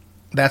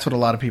that's what a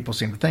lot of people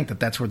seem to think,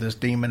 that's where this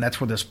demon, that's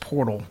where this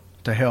portal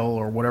to hell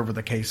or whatever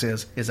the case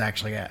is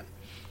actually at.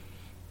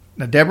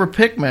 Now, Deborah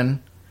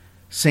Pickman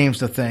seems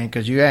to think,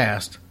 as you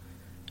asked,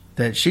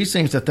 that she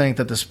seems to think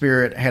that the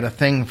spirit had a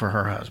thing for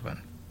her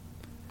husband.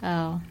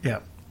 Oh.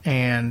 Yep.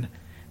 And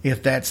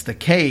if that's the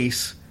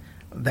case,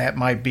 that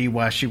might be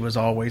why she was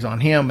always on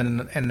him,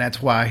 and that's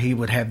why he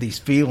would have these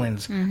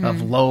feelings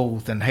of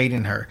loathe and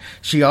hating her.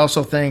 She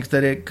also thinks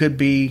that it could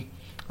be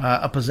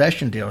a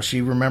possession deal.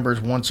 She remembers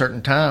one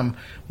certain time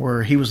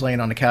where he was laying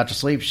on the couch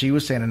asleep. She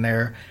was standing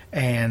there,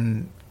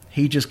 and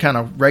he just kind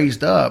of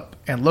raised up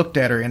and looked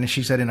at her, and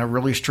she said in a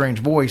really strange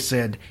voice,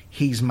 said,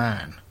 "He's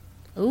mine."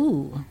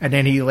 Ooh. And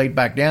then he laid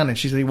back down, and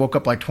she said he woke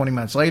up like 20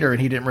 minutes later, and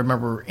he didn't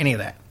remember any of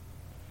that.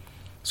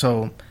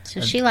 So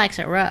she likes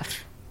it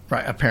rough.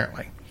 Right,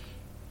 apparently.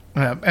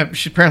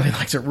 She apparently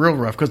likes it real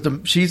rough, because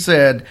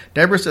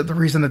Deborah said the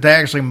reason that they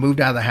actually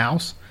moved out of the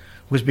house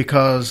was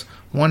because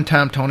one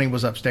time Tony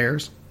was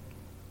upstairs,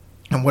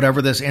 and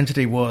whatever this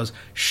entity was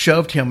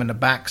shoved him in the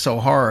back so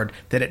hard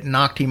that it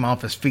knocked him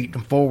off his feet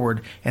and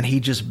forward, and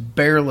he just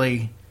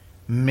barely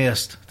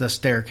missed the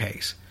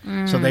staircase.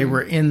 So they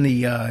were in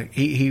the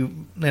he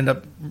ended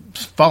up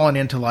falling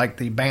into like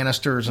the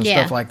banisters and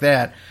stuff like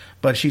that.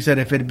 But she said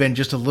if it had been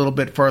just a little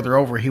bit further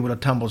over, he would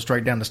have tumbled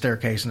straight down the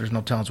staircase, and there's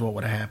no telling what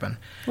would have happened.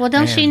 Well,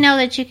 don't she know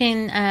that you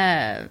can,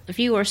 if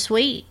you were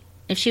sweet,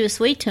 if she was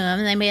sweet to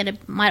him, they might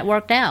have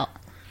worked out.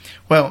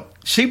 Well,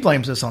 she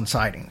blames this on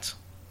sightings.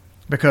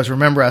 Because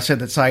remember I said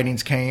that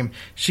sightings came.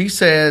 She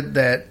said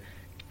that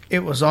it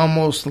was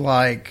almost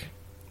like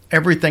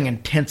everything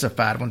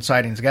intensified when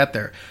sightings got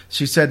there.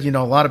 She said,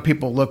 a lot of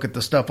people look at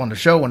the stuff on the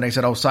show and they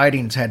said,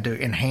 sightings had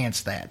to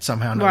enhance that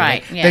somehow.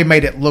 Right. They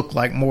made it look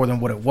like more than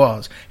what it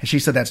was. And she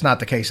said that's not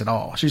the case at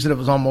all. She said it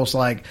was almost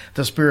like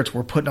the spirits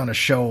were putting on a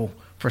show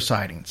for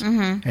sightings.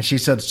 Mm-hmm. And she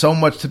said so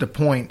much to the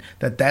point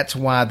that that's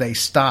why they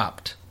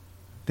stopped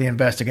the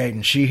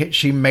investigation.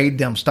 She made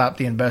them stop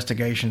the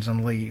investigations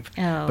and leave.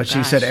 But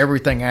she said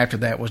everything after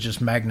that was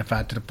just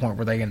magnified to the point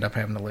where they end up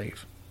having to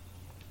leave.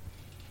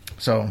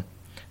 So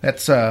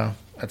that's kind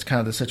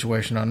of the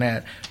situation on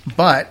that.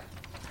 But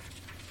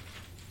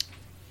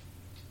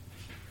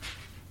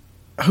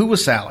who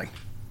was Sally?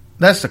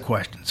 That's the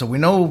question. So we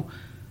know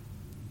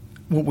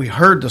what we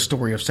heard the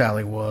story of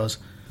Sally was,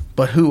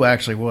 but who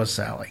actually was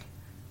Sally?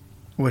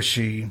 Was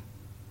she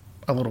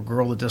a little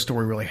girl that this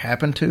story really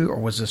happened to, or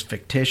was this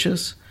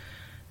fictitious?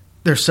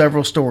 There's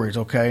several stories,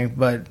 okay,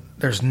 but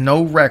there's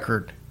no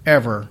record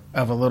ever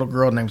of a little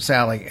girl named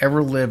Sally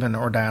ever living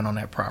or dying on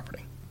that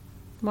property.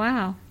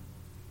 Wow.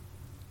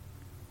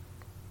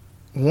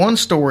 One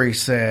story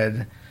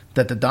said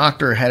that the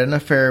doctor had an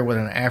affair with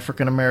an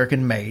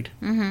African-American maid,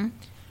 mm-hmm.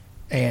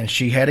 and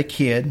she had a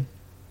kid.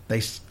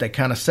 They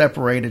kind of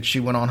separated. She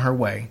went on her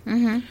way,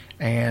 mm-hmm.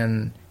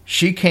 and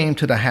she came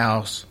to the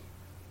house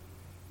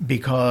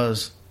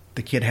because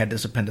the kid had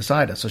this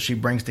appendicitis, so she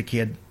brings the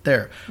kid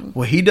there.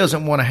 Well, he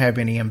doesn't want to have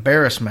any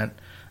embarrassment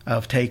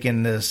of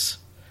taking this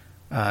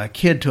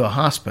kid to a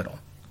hospital,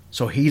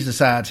 so he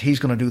decides he's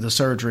going to do the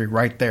surgery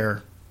right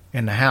there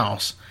in the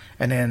house,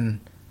 and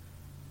then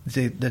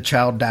the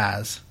child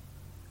dies.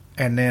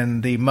 And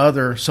then the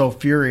mother, so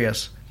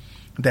furious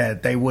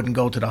that they wouldn't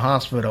go to the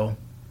hospital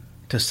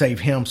to save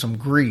him some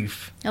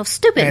grief. Oh,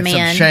 stupid and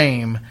man. Some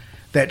shame,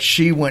 that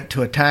she went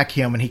to attack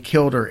him and he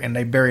killed her, and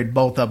they buried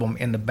both of them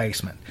in the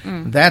basement.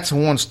 That's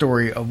one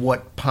story of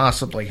what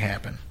possibly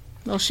happened.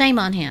 Well, shame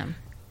on him.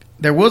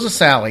 There was a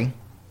Sally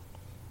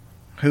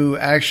who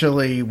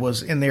actually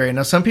was in the area.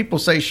 Now, some people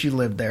say she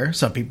lived there.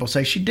 Some people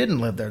say she didn't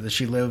live there, that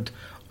she lived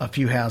a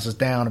few houses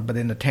down, but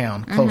in the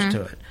town, close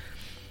to it.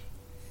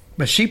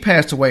 But she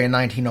passed away in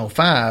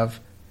 1905,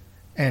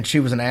 and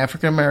she was an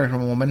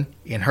African-American woman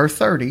in her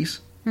 30s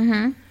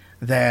mm-hmm.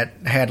 that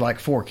had like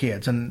 4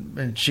 kids.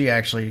 And she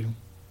actually,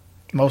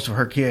 most of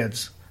her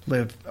kids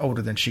lived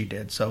older than she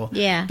did. So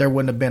there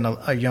wouldn't have been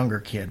a younger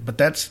kid. But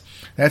that's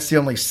the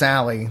only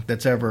Sally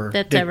that's ever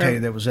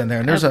dictated that was in there.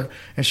 And there's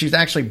and she's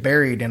actually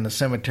buried in the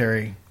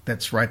cemetery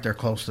that's right there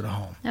close to the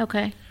home.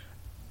 Okay.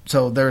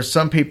 So there's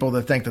some people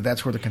that think that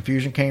that's where the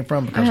confusion came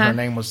from, because her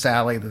name was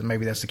Sally, that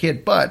maybe that's the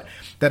kid. But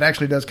that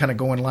actually does kind of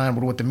go in line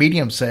with what the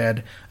medium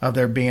said of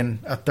there being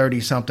a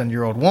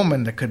 30-something-year-old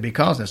woman that could be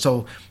causing it.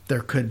 So there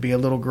could be a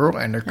little girl,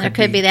 and there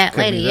could be that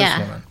lady,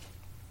 woman.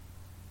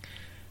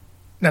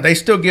 Now, they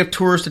still give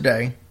tours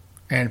today,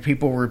 and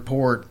people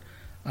report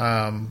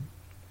the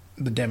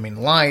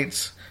dimming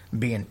lights,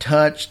 being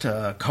touched,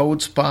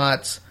 cold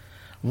spots.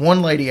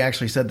 One lady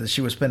actually said that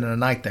she was spending the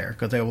night there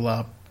because they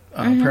will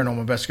paranormal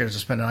investigators to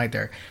spend the night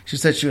there. She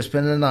said she was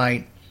spending the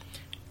night,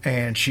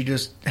 and she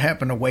just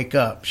happened to wake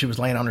up. She was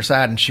laying on her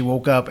side, and she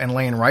woke up, and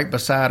laying right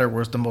beside her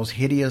was the most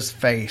hideous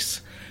face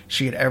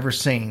she had ever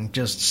seen,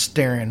 just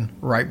staring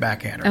right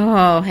back at her.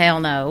 Oh, hell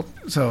no.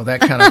 So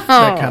that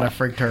kind of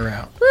freaked her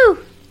out. Woo.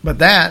 But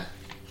that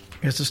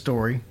is the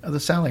story of the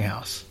Sally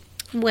House.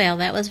 Well,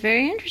 that was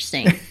very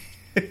interesting.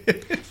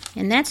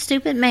 And that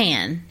stupid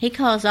man, he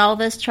caused all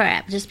this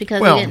trap just because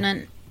he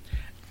didn't...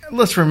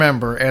 Let's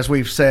remember, as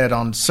we've said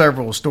on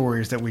several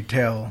stories that we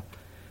tell,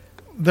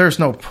 there's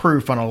no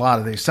proof on a lot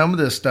of these. Some of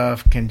this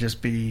stuff can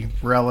just be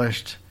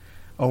relished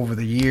over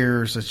the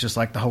years. It's just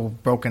like the whole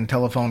broken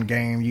telephone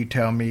game. You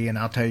tell me and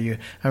I'll tell you.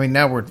 I mean,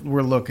 now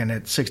we're looking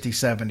at 60,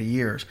 70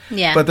 years.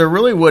 Yeah. But there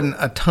really wasn't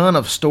a ton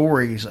of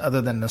stories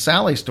other than the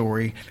Sally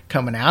story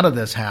coming out of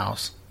this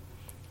house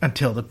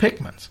until the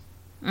Pickmans.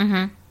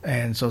 Mm-hmm.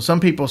 And so some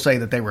people say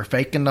that they were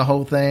faking the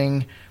whole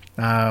thing.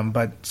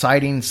 But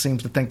Sightings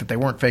seems to think that they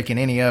weren't faking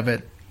any of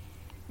it.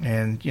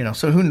 And,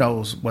 so who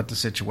knows what the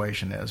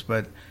situation is.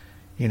 But,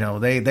 You know,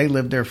 they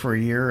lived there for a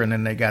year and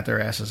then they got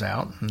their asses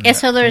out. And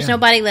so there's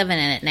nobody living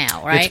in it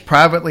now, right? It's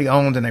privately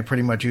owned and they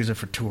pretty much use it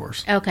for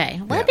tours. Okay.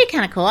 Well, that'd be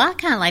kind of cool. I'd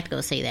kind of like to go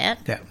see that.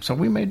 Yeah. So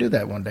we may do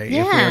that one day.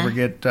 Yeah. If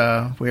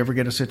we ever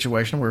get a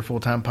situation where we're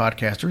full-time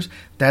podcasters,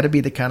 that'd be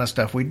the kind of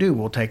stuff we do.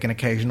 We'll take an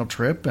occasional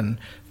trip and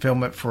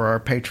film it for our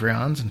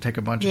Patreons and take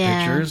a bunch of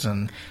pictures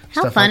and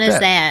How stuff fun like is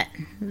that.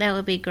 That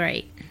would be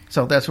great.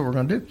 So that's what we're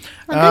going to do.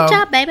 Well, good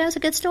job, baby. That was a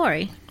good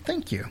story.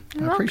 Thank you.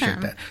 You're I appreciate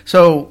welcome. that.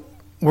 So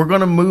we're going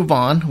to move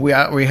on. We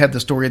had the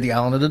story of the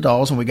Island of the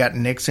Dolls, and we got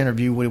Nick's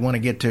interview we want to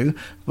get to.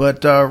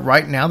 But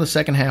right now, the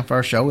second half of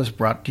our show is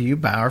brought to you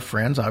by our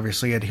friends,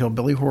 obviously, at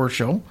Hillbilly Horror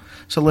Show.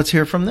 So let's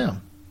hear from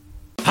them.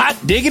 Hot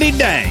diggity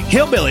dang,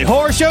 Hillbilly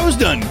Horror Show's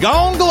done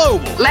gone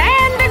global.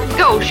 Land of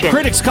Goshen.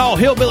 Critics call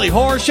Hillbilly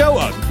Horror Show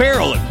a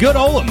barrel of good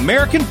old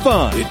American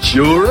fun. It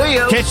sure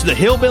is. Catch the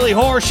Hillbilly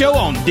Horror Show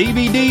on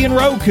DVD and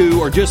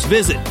Roku, or just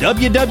visit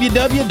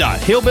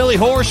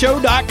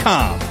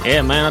www.hillbillyhorrorshow.com.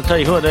 Yeah, man, I tell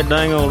you what, that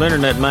dang old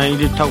internet, man, you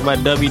just talk about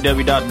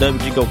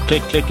www.w, you go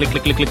click, click, click,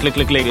 click, click, click, click,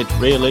 click, click. It's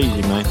real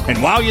easy, man.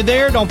 And while you're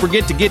there, don't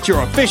forget to get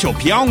your official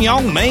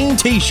Pyongyang Maine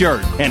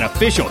t-shirt and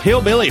official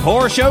Hillbilly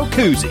Horror Show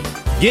koozie.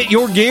 Get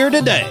your gear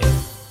today.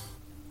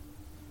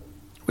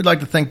 We'd like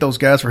to thank those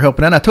guys for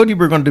helping out. I told you we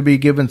were going to be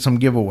giving some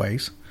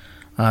giveaways.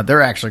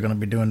 They're actually going to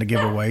be doing the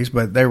giveaways,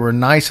 but they were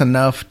nice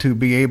enough to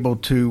be able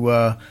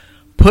to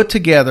put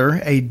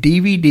together a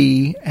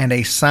DVD and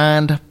a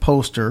signed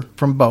poster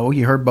from Bo.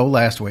 You heard Bo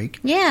last week.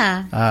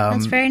 Yeah.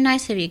 That's very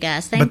nice of you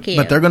guys. Thank you.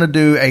 But they're going to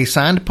do a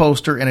signed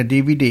poster and a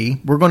DVD.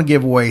 We're going to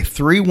give away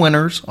 3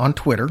 winners on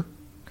Twitter,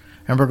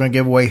 and we're going to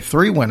give away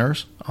 3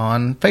 winners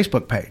on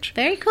Facebook page.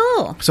 Very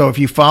cool. So if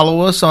you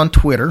follow us on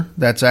Twitter,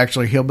 that's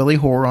actually Hillbilly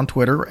Horror on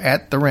Twitter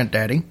at The Rent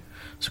Daddy.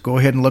 So go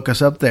ahead and look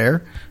us up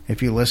there.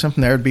 If you listen from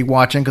there, be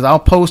watching, because I'll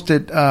post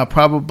it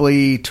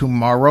probably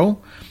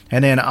tomorrow,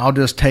 and then I'll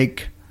just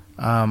take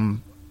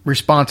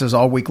responses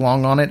all week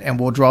long on it, and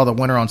we'll draw the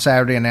winner on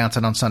Saturday, announce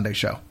it on Sunday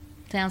show.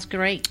 Sounds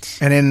great.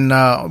 And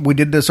then we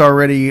did this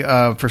already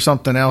for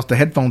something else, the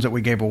headphones that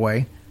we gave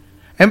away.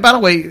 And by the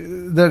way,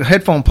 the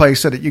headphone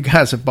place said that you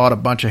guys have bought a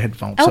bunch of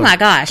headphones. Oh, my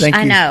gosh.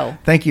 I know.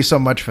 Thank you so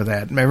much for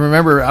that. And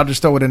remember, I'll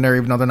just throw it in there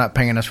even though they're not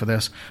paying us for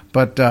this.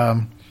 But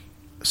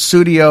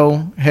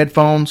Studio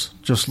headphones,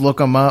 just look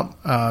them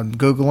up,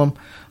 Google them.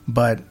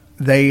 But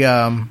they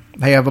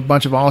have a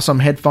bunch of awesome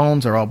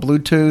headphones. They're all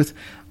Bluetooth,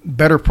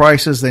 better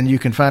prices than you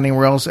can find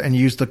anywhere else, and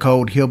use the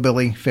code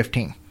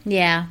Hillbilly15.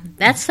 Yeah,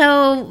 that's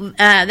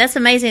that's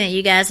amazing that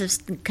you guys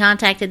have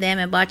contacted them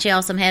and bought you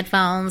all some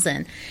headphones,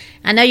 and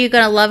I know you're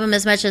going to love them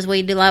as much as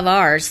we do love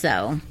ours,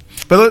 so.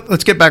 But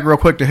let's get back real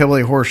quick to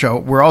Hillbilly Horror Show.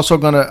 We're also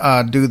going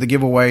to do the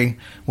giveaway.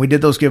 We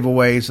did those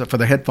giveaways for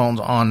the headphones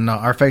on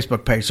our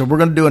Facebook page. So we're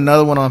going to do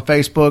another one on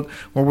Facebook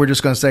where we're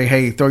just going to say,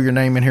 hey, throw your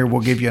name in here.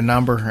 We'll give you a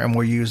number, and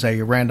we'll use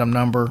a random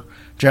number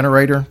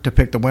generator to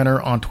pick the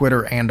winner on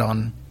Twitter and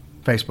on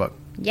Facebook.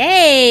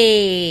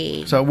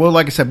 Yay! So we'll,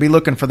 like I said, be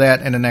looking for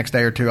that in the next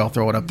day or two. I'll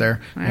throw it up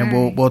there,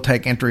 and we'll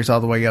take entries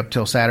all the way up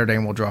till Saturday,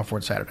 and we'll draw for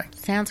it Saturday.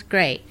 Sounds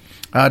great.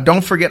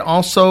 Don't forget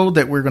also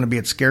that we're going to be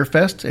at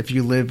Scarefest. If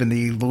you live in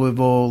the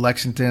Louisville,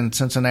 Lexington,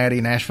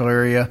 Cincinnati, Nashville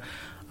area,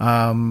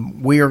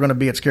 we are going to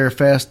be at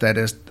Scarefest. That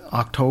is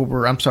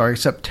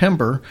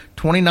September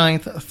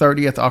 29th,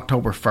 30th,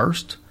 October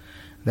 1st.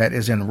 That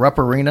is in Rupp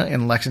Arena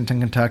in Lexington,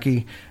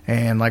 Kentucky.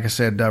 And like I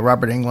said,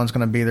 Robert England's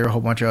going to be there, a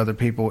whole bunch of other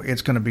people.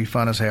 It's going to be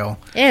fun as hell.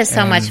 It is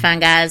so much fun,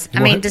 guys.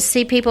 I mean, to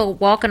see people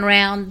walking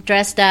around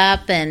dressed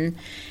up, and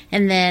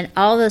then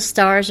all the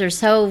stars are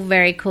so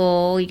very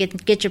cool. You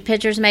get your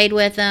pictures made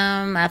with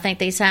them. I think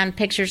they sign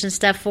pictures and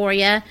stuff for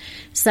you.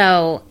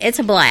 So it's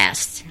a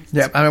blast.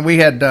 Yeah, I mean, we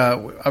had,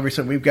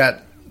 obviously, we've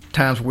got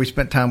times where we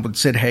spent time with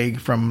Sid Haig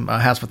from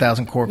House of a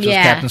Thousand Corpses,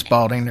 Captain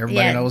Spaulding.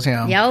 Everybody knows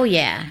him. Oh,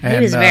 yeah. And,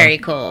 he was very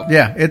cool.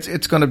 Yeah,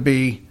 it's going to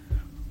be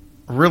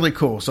really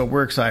cool, so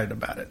we're excited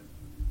about it.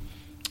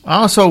 I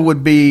also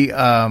would be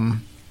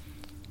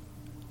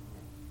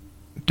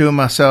doing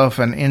myself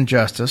an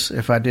injustice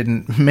if I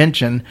didn't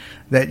mention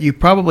that you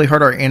probably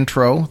heard our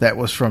intro. That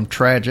was from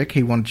Tragic.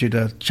 He wanted you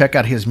to check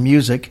out his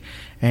music,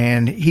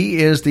 and he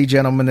is the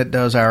gentleman that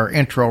does our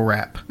intro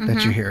rap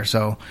that you hear.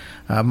 So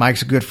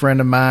Mike's a good friend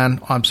of mine.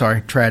 Oh, I'm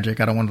sorry, Tragic.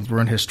 I don't want to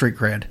ruin his street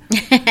cred.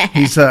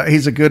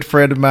 He's a good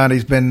friend of mine.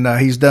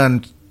 He's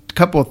done a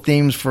couple of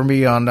themes for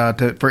me on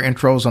for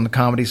intros on the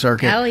comedy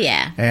circuit. Oh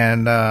yeah,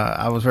 and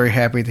I was very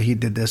happy that he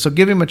did this. So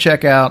give him a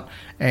check out,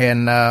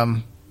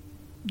 and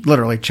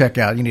literally check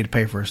out. You need to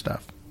pay for his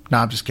stuff. No,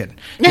 I'm just kidding.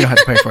 You don't have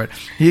to pay for it.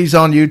 He's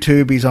on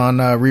YouTube. He's on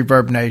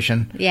Reverb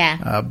Nation.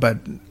 Yeah. But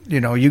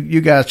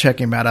you guys check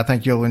him out. I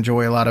think you'll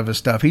enjoy a lot of his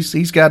stuff.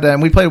 He's got.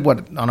 And we played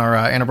on our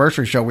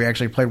anniversary show. We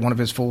actually played one of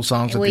his full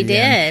songs. We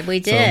did.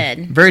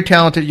 So, very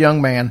talented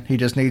young man. He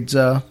just needs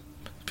a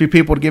few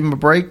people to give him a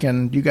break,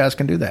 and you guys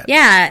can do that.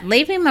 Yeah,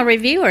 leave him a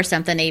review or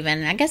something.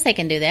 Even I guess they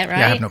can do that, right?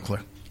 Yeah, I have no clue.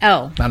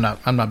 Oh, I'm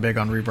not big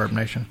on Reverb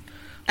Nation.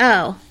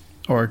 Oh.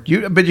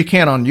 But you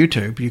can on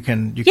YouTube. You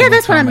can.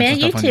 That's what I meant.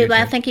 YouTube.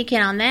 I think you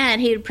can on that.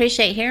 He'd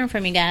appreciate hearing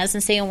from you guys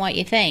and seeing what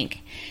you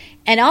think.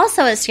 And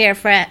also at Scare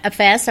Fest,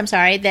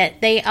 that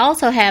they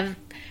also have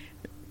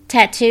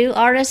tattoo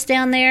artists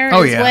down there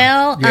as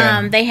well.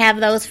 Yeah. They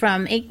have those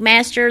from Ink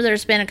Master.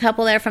 There's been a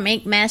couple there from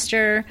Ink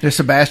Master.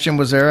 Sebastian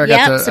was there. I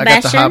got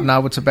the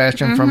hobnob with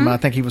Sebastian from, I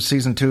think he was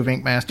season 2 of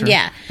Ink Master.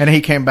 Yeah. And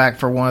he came back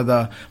for one of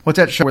the, what's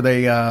that show where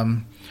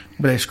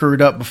they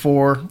screwed up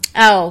before?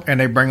 Oh. And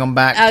they bring them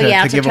back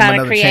to give them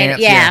another chance.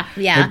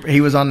 Yeah.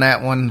 He was on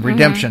that one,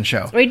 Redemption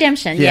show.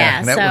 Redemption,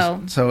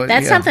 yeah. So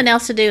that's something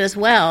else to do as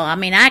well. I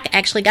mean, I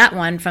actually got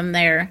one from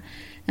there.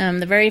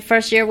 The very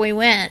first year we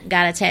went,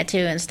 got a tattoo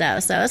and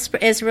stuff. So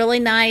it's really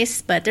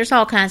nice, but there's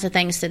all kinds of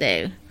things to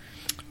do.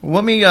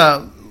 Let me,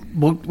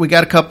 we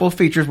got a couple of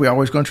features we're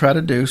always going to try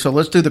to do. So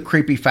let's do the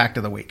creepy fact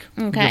of the week.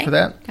 Okay. Good for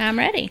that? I'm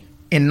ready.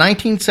 In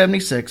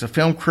 1976, a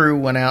film crew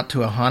went out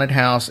to a haunted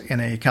house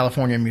in a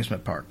California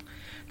amusement park.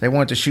 They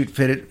wanted to shoot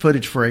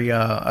footage for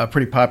a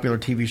pretty popular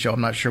TV show. I'm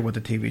not sure what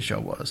the TV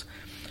show was.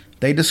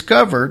 They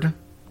discovered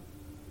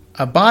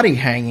a body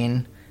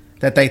hanging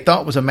that they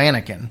thought was a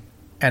mannequin.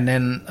 And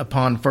then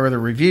upon further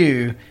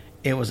review,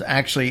 it was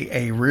actually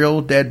a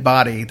real dead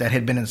body that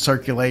had been in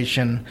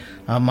circulation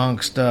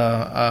amongst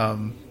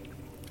carnivals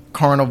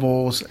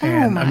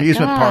and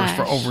amusement parks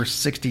for over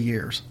 60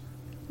 years.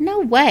 No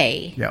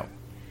way. Yeah.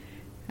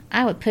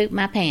 I would poop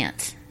my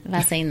pants if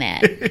I seen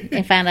that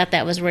and found out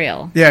that was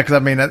real. Yeah, because I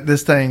mean,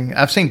 this thing,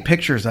 I've seen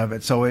pictures of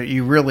it, so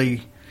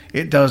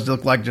it does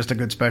look like just a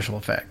good special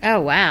effect.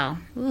 Oh, wow.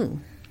 Ooh.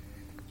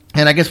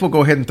 And I guess we'll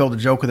go ahead and throw the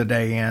joke of the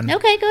day in.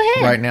 Okay, go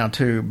ahead. Right now,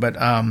 too. But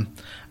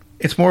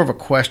it's more of a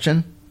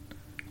question.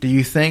 Do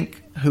you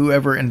think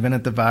whoever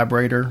invented the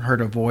vibrator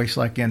heard a voice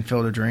like in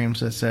Field of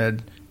Dreams that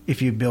said,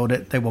 if you build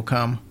it, they will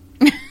come?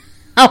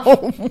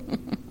 Oh.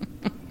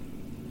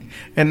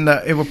 And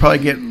it will probably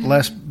get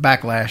less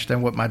backlash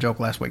than what my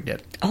joke last week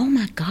did. Oh,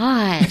 my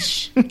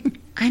gosh.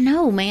 I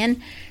know, man.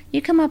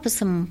 You come up with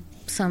some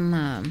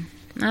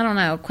I don't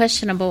know,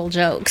 questionable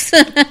jokes.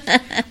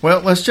 Well,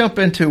 let's jump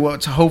into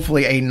what's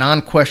hopefully a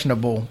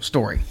non-questionable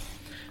story.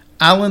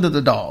 Island of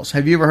the Dolls.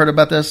 Have you ever heard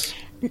about this?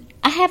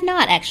 I have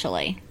not,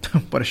 actually.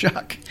 What a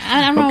shock.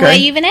 I don't know why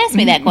you even asked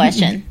me that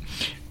question.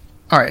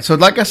 All right, so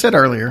like I said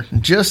earlier,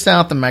 just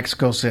south of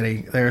Mexico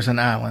City, there's an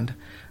island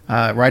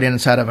right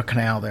inside of a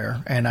canal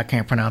there. And I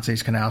can't pronounce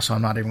these canals, so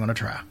I'm not even going to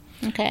try.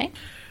 Okay.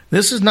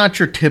 This is not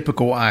your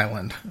typical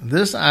island.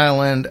 This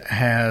island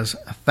has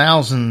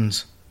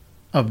thousands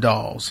of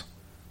dolls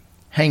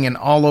hanging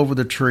all over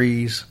the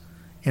trees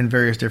in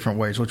various different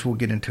ways, which we'll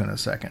get into in a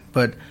second.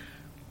 But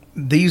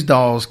these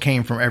dolls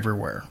came from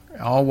everywhere,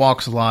 all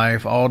walks of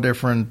life, all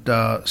different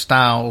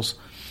styles.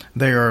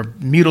 They are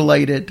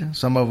mutilated.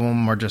 Some of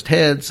them are just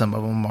heads. Some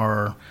of them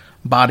are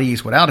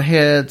bodies without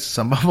heads.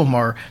 Some of them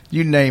are,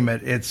 you name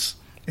it. It's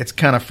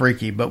kind of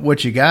freaky. But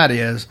what you got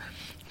is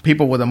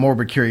people with a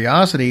morbid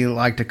curiosity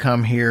like to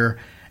come here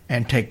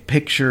and take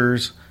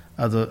pictures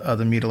of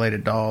the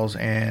mutilated dolls.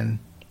 And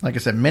like I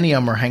said, many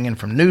of them are hanging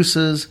from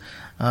nooses.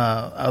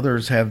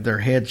 Others have their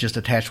heads just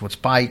attached with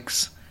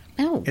spikes.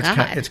 Oh,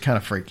 God. It's kind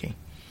of freaky.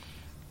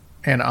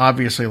 And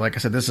obviously, like I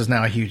said, this is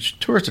now a huge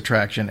tourist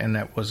attraction, and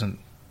that wasn't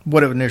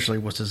what it initially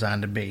was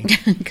designed to be.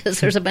 Because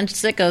there's a bunch of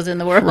sickos in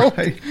the world.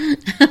 Right.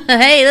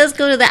 Hey, let's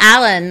go to the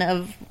island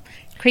of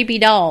creepy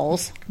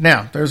dolls.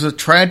 Now, there's a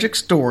tragic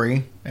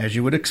story, as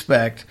you would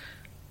expect,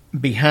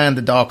 behind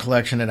the doll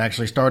collection that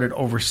actually started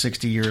over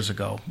 60 years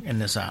ago in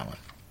this island.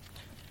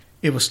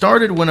 It was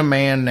started when a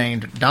man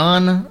named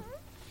Don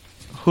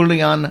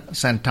Julian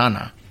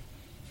Santana,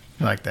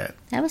 like that.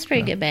 That was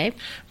pretty good, babe.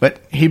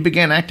 But he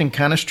began acting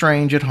kind of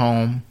strange at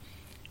home,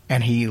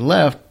 and he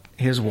left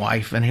his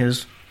wife and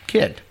his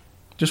kid.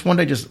 Just one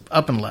day, just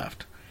up and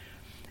left.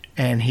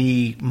 And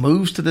he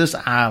moves to this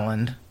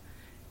island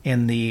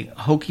in the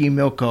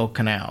Xochimilco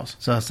canals.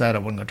 So I said I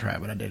wasn't going to try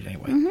it, but I did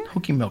anyway. Mm-hmm.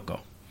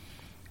 Xochimilco.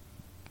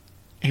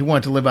 He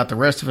wanted to live out the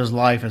rest of his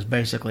life as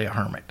basically a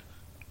hermit.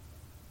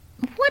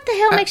 What the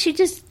hell makes you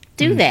just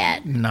do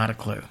that? Not a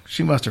clue.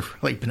 She must have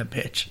really been a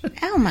bitch.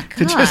 Oh, my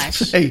To gosh.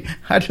 just say,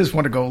 I just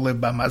want to go live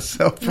by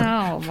myself for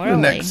the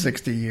next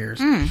 60 years.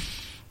 Mm.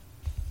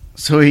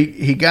 So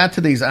he got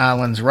to these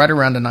islands right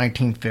around the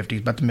 1950s,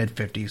 about the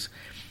mid-50s.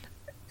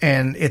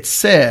 And it's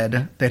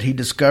said that he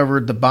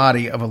discovered the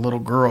body of a little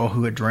girl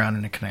who had drowned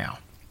in a canal.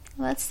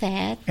 Well, that's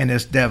sad. And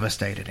this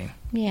devastated him.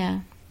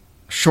 Yeah.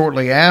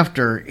 Shortly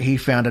after, he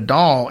found a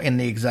doll in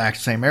the exact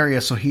same area,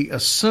 so he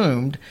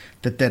assumed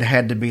that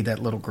had to be that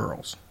little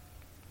girl's.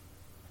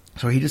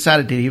 So he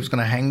decided that he was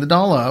going to hang the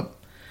doll up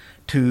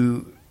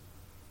to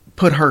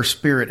put her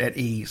spirit at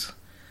ease.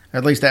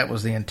 At least that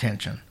was the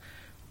intention.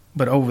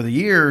 But over the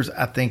years,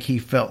 I think he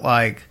felt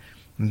like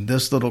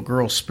this little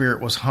girl's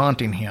spirit was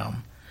haunting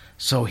him.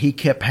 So he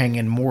kept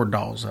hanging more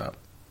dolls up.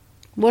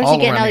 Where's he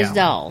getting all these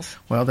dolls?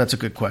 Well, that's a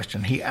good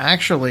question. He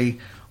actually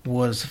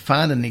was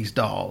finding these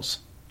dolls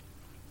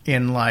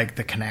in like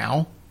the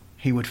canal.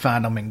 He would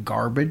find them in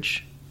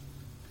garbage.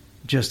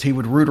 just he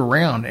would root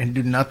around and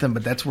do nothing,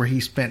 but that's where he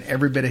spent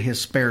every bit of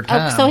his spare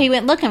time. Oh, so he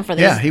went looking for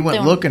these. Yeah, he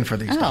went looking for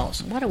these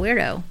dolls. What a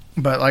weirdo.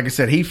 But like I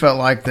said, he felt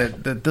like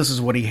that this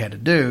is what he had to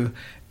do,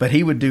 but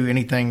he would do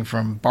anything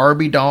from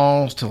Barbie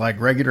dolls to like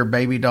regular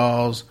baby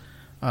dolls.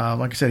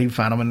 Like I said, he would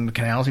find them in the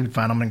canals, he would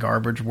find them in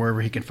garbage,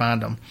 wherever he could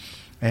find them.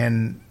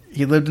 And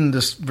he lived in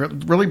this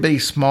really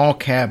big, small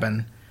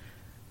cabin.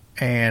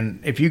 And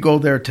if you go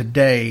there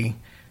today,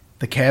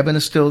 the cabin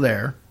is still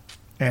there.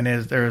 And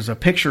there's a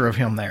picture of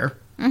him there.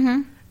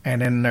 Mm-hmm.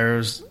 And then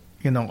there's,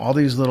 all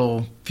these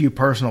little few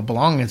personal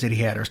belongings that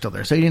he had are still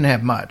there. So he didn't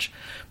have much.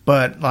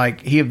 But,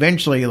 like, he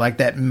eventually, like,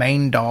 that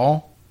main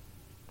doll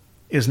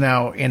is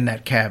now in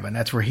that cabin.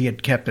 That's where he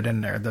had kept it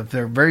in there. The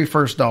very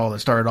first doll that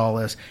started all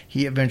this,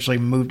 he eventually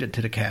moved it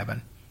to the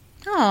cabin.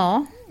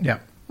 Oh. Yeah.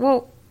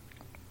 Well,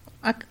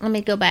 let me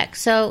go back.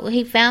 So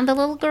he found the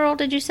little girl,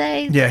 did you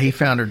say? Yeah, he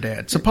found her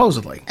dead,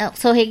 supposedly. Oh,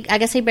 so I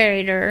guess he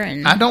buried her.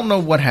 And I don't know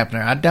what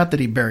happened there. I doubt that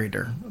he buried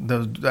her.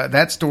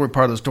 That story,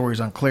 part of the story is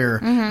unclear.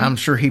 Mm-hmm. I'm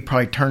sure he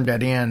probably turned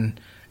that in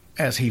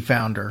as he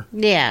found her.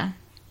 Yeah.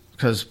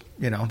 Because,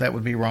 that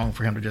would be wrong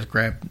for him to just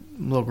grab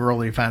a little girl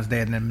that he finds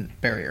dead and then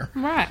bury her.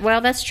 Right. Well,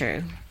 that's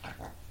true.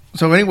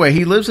 So anyway,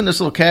 he lives in this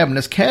little cabin.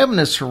 This cabin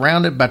is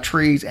surrounded by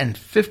trees and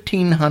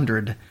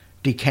 1,500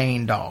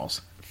 decaying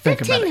dolls.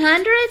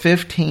 1,500?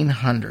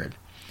 1,500.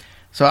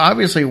 So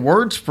obviously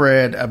word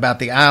spread about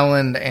the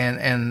island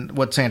and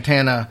what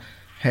Santana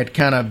had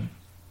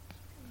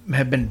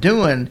been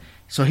doing.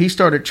 So he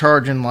started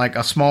charging like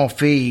a small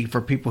fee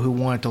for people who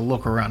wanted to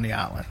look around the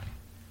island.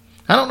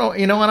 I don't know,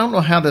 I don't know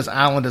how this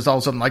island is all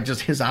of a sudden like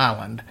just his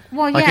island.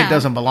 Well, yeah. Like it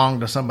doesn't belong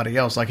to somebody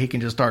else. Like he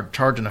can just start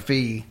charging a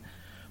fee.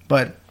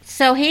 But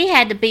so he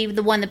had to be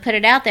the one that put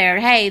it out there.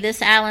 Hey,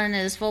 this island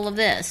is full of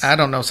this. I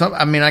don't know.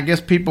 I guess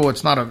people,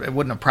 it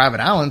wasn't a private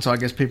island, so I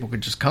guess people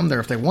could just come there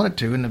if they wanted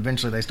to, and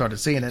eventually they started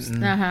seeing it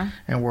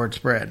and word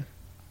spread.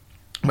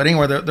 But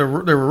anyway, there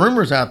were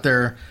rumors out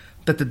there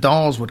that the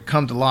dolls would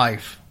come to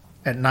life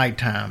at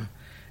nighttime.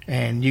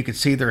 And you could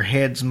see their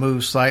heads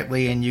move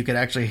slightly, and you could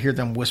actually hear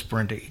them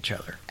whispering to each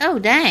other. Oh,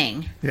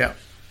 dang. Yeah.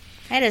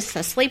 That is a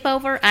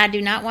sleepover I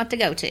do not want to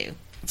go to.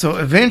 So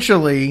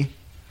eventually,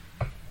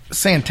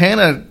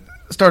 Santana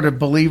started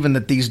believing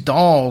that these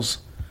dolls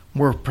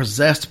were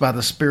possessed by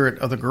the spirit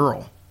of the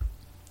girl.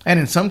 And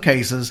in some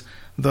cases,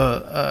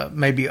 the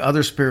maybe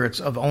other spirits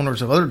of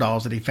owners of other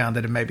dolls that he found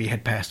that maybe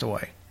had passed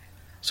away.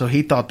 So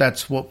he thought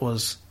that's what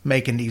was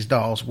making these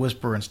dolls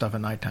whisper and stuff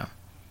at nighttime.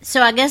 So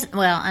I guess,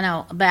 I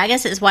know, but I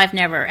guess his wife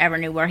never ever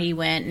knew where he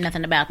went,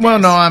 nothing about this. Well,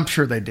 no, I'm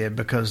sure they did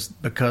because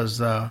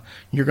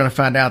you're going to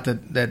find out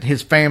that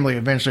his family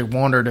eventually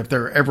wondered if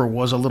there ever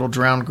was a little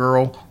drowned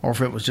girl or if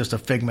it was just a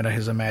figment of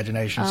his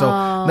imagination.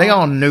 So they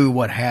all knew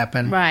what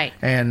happened. Right.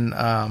 And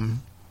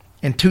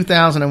in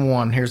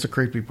 2001, here's the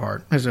creepy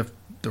part, as if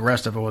the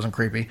rest of it wasn't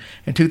creepy.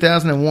 In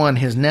 2001,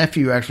 his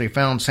nephew actually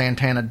found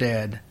Santana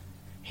dead.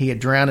 He had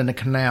drowned in a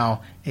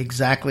canal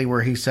exactly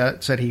where he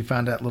said he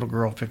found that little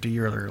girl 50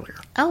 years earlier.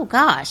 Oh,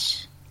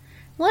 gosh.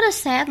 What a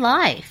sad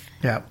life.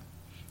 Yeah.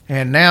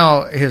 And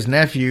now his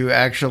nephew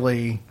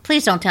actually...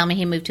 Please don't tell me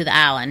he moved to the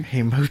island.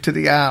 He moved to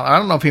the island. I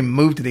don't know if he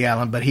moved to the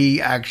island, but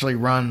he actually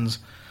runs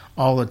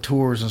all the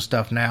tours and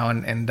stuff now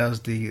and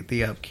does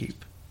the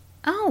upkeep.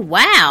 Oh,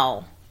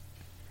 wow.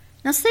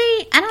 Now,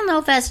 see, I don't know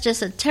if that's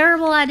just a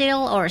terrible idea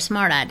or a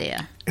smart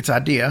idea. It's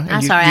idea.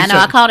 I'm sorry. I know.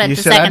 I called it the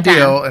second time. You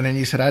said ideal, and then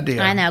you said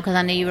idea. I know, because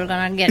I knew you were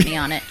going to get me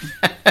on it.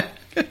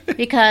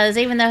 Because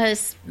even though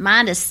his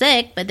mind is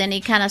sick, but then he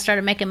kind of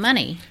started making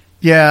money.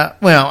 Yeah.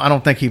 Well, I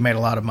don't think he made a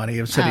lot of money.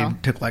 It said he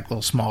took like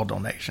little small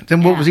donations.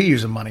 And what was he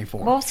using money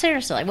for? Well,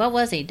 seriously, what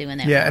was he doing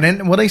that for? And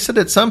then, they said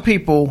that some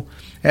people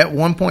at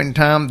one point in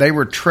time, they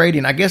were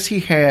trading. I guess he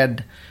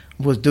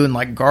was doing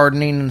like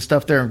gardening and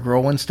stuff there and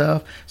growing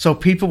stuff. So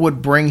people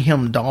would bring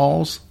him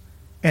dolls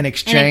in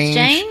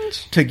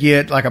exchange to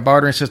get like a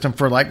bartering system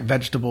for like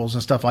vegetables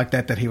and stuff like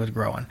that he was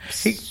growing.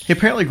 He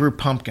apparently grew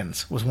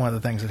pumpkins was one of the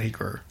things that he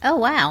grew. Oh,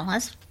 wow.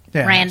 That's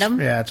random.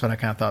 That's what I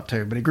kind of thought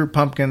too. But he grew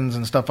pumpkins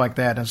and stuff like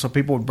that. And so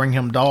people would bring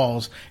him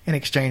dolls in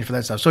exchange for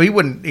that stuff. So he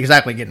wasn't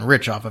exactly getting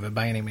rich off of it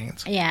by any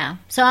means. Yeah.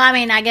 So,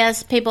 I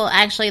guess people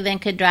actually then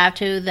could drive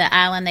to the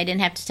island. They didn't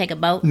have to take a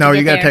boat. No,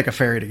 you got to take a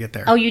ferry to get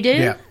there. Oh, you do?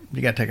 Yeah.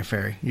 You got to take a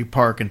ferry. You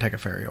park and take a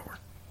ferry over.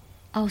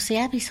 Oh, see,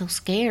 I'd be so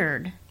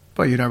scared.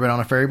 But you've never been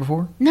on a ferry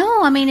before?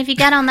 No, if you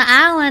got on the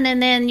island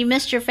and then you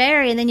missed your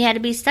ferry and then you had to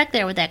be stuck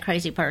there with that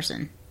crazy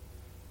person.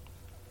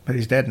 But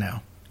he's dead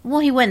now.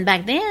 Well, he wasn't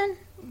back then.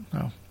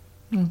 No.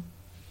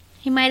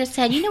 He might have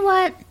said, you know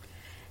what?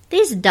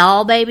 These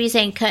doll babies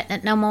ain't cutting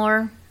it no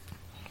more.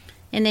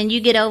 And then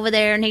you get over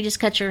there and he just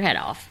cuts your head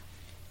off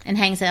and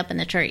hangs it up in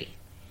the tree.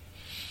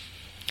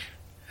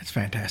 That's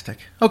fantastic.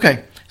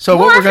 Okay, so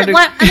what we're going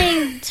to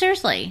do...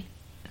 seriously.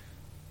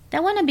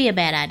 That wouldn't be a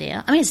bad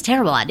idea. It's a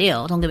terrible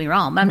idea. Don't get me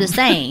wrong. But I'm just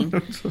saying.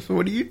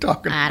 What are you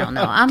talking about? I don't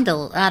know.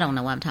 I don't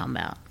know what I'm talking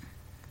about.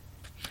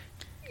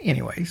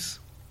 Anyways.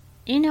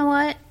 You know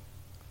what?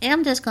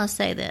 I'm just going to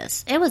say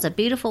this. It was a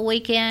beautiful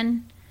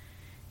weekend.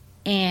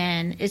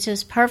 And it's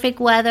just perfect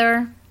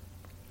weather.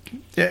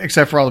 Yeah,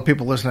 except for all the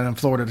people listening in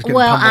Florida that's getting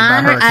Well, pummeled by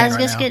a hurricane I was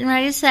right just now. getting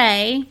ready to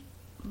say,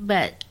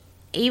 but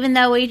even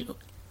though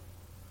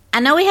I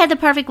know we had the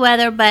perfect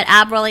weather, but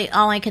I really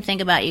only could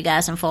think about you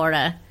guys in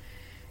Florida.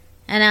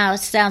 I know it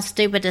sounds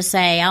stupid to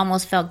say. I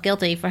almost felt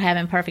guilty for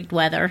having perfect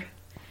weather,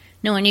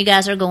 knowing you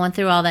guys are going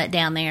through all that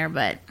down there.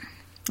 But,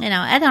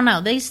 I don't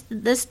know.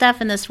 This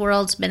stuff in this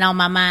world's been on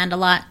my mind a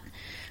lot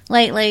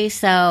lately,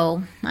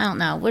 so I don't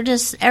know.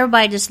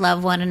 Everybody just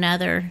love one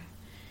another.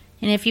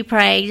 And if you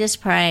pray, just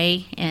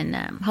pray. And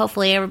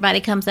hopefully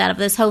everybody comes out of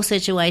this whole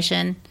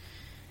situation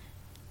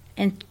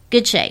in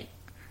good shape.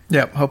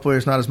 Yep. Hopefully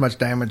there's not as much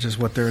damage as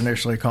what they're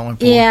initially calling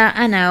for. Yeah,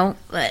 I know.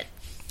 But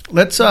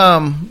Let's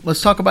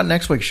talk about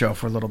next week's show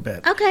for a little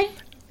bit. okay.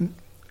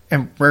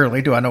 And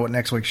rarely do I know what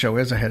next week's show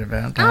is ahead of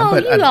time. Oh,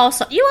 but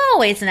you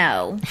always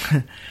know.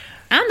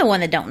 I'm the one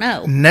that don't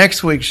know.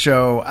 Next week's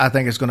show, I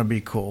think, is going to be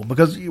cool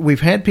because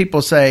we've had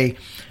people say,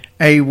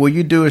 hey, will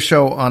you do a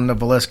show on the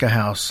Villisca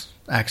House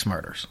axe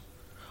murders?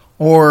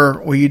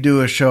 Or will you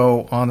do a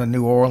show on the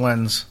New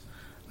Orleans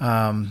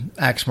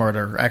axe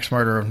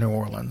murder of New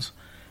Orleans?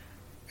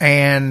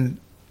 And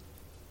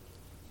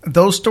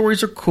those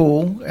stories are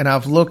cool, and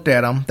I've looked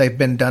at them. They've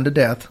been done to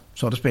death,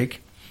 so to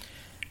speak.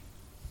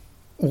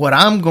 What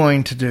I'm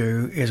going to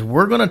do is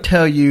we're going to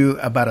tell you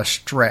about a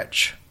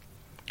stretch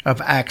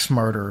of axe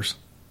murders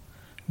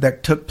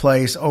that took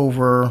place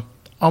over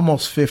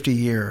almost 50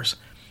 years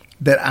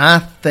that I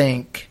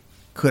think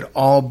could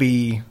all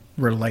be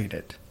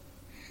related.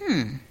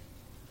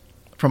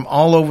 From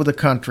all over the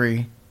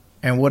country.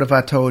 And what if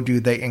I told you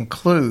they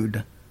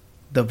include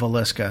the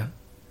Villisca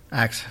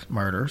axe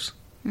murders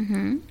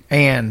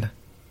and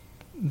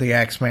the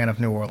Axeman of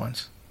New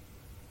Orleans?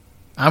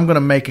 I'm going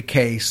to make a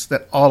case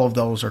that all of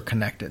those are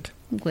connected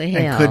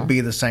and could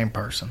be the same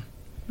person.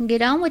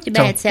 Get on with your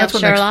bad self,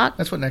 that's Sherlock.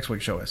 That's what next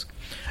week's show is.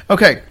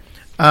 Okay.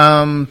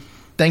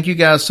 Thank you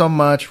guys so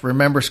much.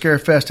 Remember,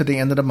 Scarefest at the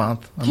end of the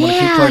month. I'm going to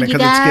keep playing it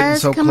because it's getting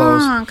so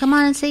close. Come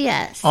on and see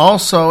us.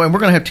 Also, and we're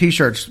going to have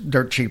T-shirts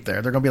dirt cheap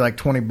there. They're going to be like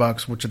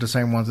 $20, which are the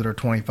same ones that are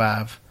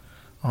 $25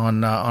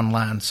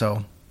 online.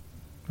 So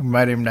we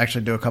might even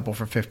actually do a couple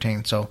for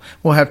 $15. So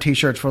we'll have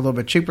T-shirts for a little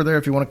bit cheaper there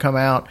if you want to come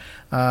out.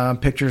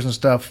 Pictures and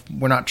stuff.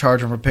 We're not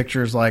charging for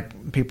pictures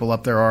like people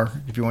up there are.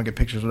 If you want to get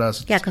pictures with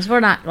us, Yeah, because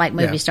we're not like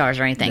movie stars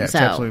or anything. yeah, So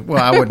absolutely.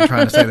 Well, I wasn't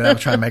trying to say that. I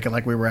was trying to make it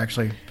like we were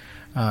actually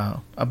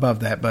above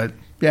that. But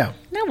yeah,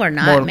 no, we're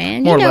not,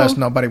 man. More or less,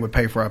 nobody would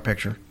pay for our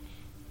picture.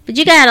 But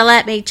you got to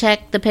let me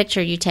check the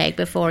picture you take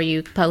before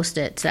you post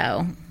it.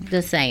 So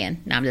just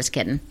saying. No, I'm just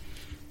kidding.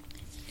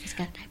 He's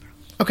got a diaper.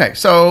 Okay,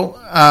 so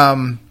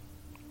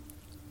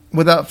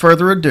without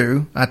further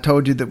ado, I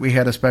told you that we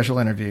had a special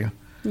interview.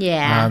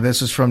 Yeah.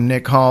 This is from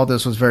Nick Hall.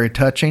 This was very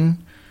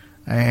touching,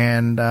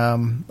 and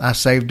I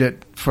saved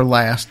it for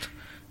last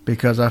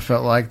because I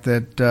felt like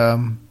that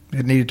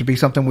it needed to be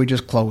something we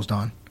just closed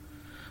on.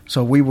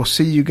 So we will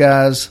see you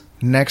guys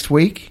next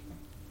week.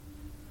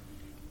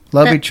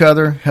 Love each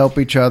other, help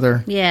each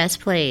other. Yes,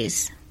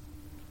 please.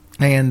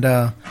 And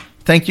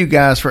thank you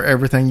guys for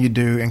everything you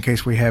do. In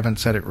case we haven't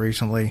said it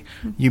recently,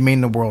 you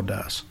mean the world to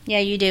us. Yeah,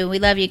 you do. We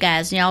love you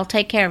guys. Y'all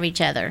take care of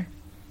each other.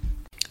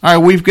 All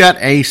right, we've got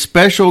a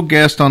special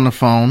guest on the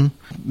phone,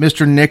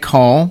 Mr. Nick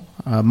Hall.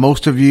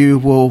 Most of you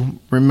will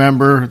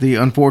remember the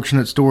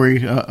unfortunate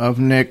story of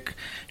Nick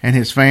and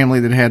his family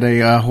that had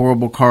a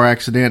horrible car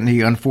accident, and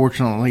he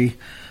unfortunately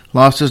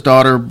lost his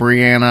daughter,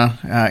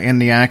 Brianna, in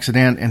the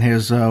accident, and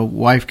his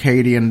wife,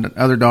 Katie, and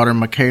other daughter,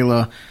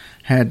 Michaela,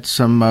 had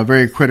some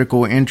very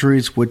critical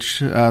injuries,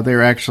 which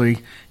they're actually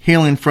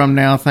healing from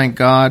now, thank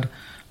God.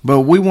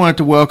 But we wanted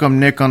to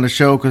welcome Nick on the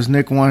show because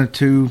Nick wanted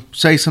to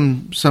say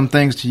some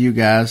things to you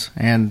guys.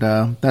 And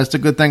that's the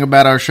good thing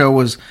about our show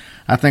is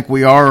I think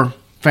we are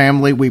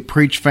family. We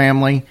preach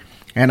family.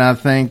 And I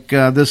think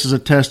this is a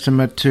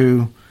testament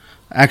to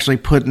actually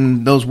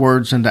putting those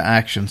words into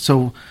action.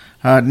 So,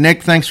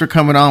 Nick, thanks for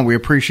coming on. We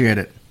appreciate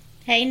it.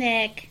 Hey,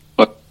 Nick.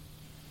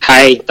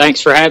 Hey, thanks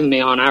for having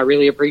me on. I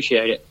really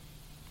appreciate it.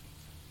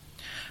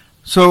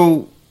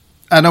 So,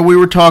 I know we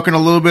were talking a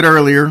little bit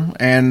earlier,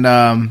 and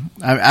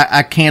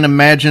I can't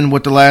imagine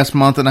what the last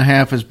month and a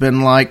half has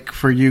been like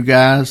for you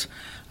guys.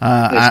 Go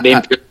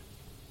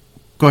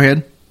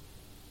ahead.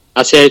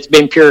 I said it's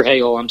been pure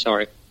hell. I'm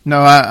sorry.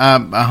 No,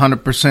 I'm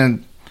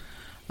 100%.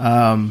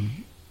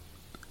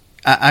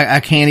 I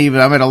can't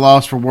even. I'm at a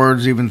loss for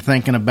words even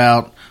thinking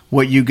about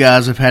what you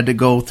guys have had to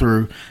go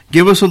through.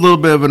 Give us a little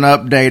bit of an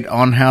update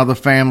on how the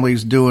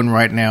family's doing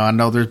right now. I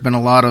know there's been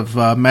a lot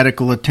of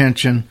medical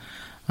attention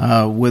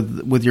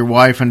with your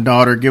wife and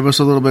daughter. Give us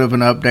a little bit of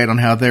an update on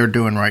how they're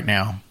doing right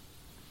now.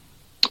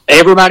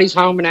 Everybody's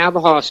home and out of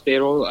the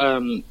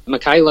hospital.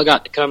 Michaela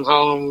got to come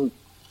home.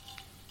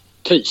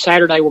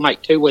 Saturday will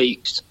make 2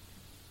 weeks.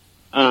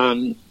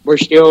 We're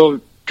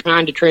still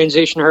trying to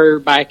transition her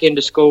back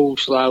into school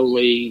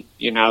slowly.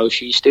 You know,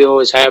 she still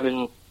is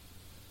having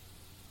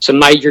some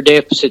major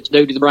deficits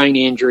due to the brain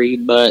injury,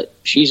 but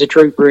she's a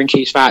trooper and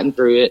she's fighting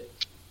through it.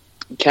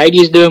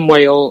 Katie's doing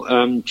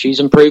well. She's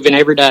improving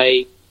every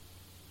day.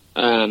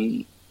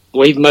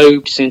 we've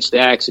moved since the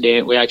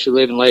accident. We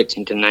actually live in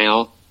Lexington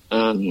now.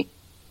 And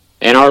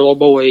our little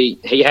boy,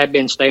 he had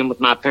been staying with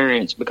my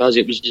parents because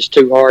it was just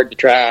too hard to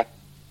try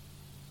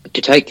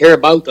to take care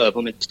of both of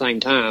them at the same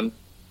time.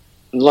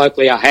 And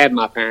luckily, I had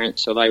my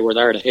parents, so they were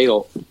there to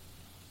help.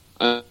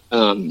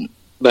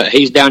 But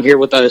he's down here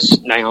with us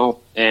now,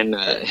 and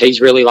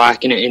he's really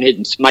liking it, and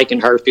it's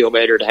making her feel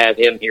better to have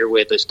him here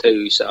with us,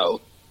 too.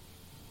 So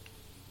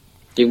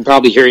you can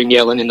probably hear him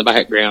yelling in the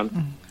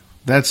background.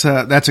 That's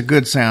a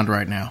good sound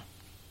right now.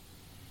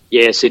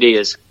 Yes, it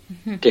is.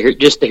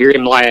 Just to hear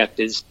him laugh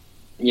is,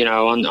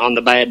 on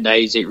the bad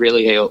days, it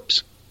really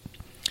helps.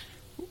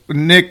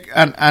 Nick,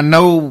 I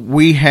know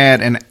we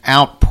had an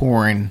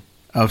outpouring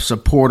of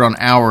support on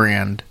our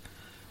end.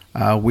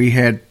 We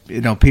had,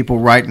 people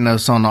writing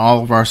us on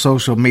all of our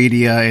social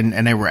media,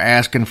 and they were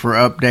asking for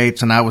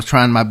updates, and I was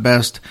trying my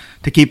best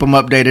to keep them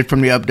updated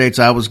from the updates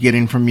I was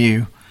getting from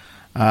you.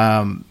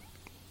 I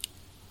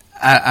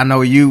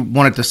know you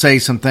wanted to say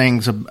some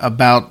things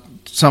about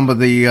some of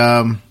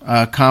the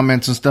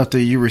comments and stuff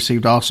that you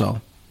received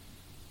also.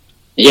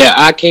 Yeah,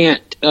 I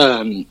can't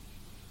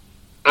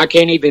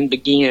even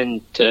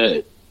begin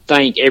to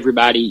thank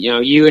everybody,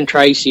 you and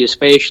Tracy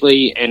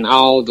especially, and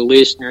all the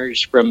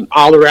listeners from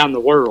all around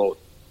the world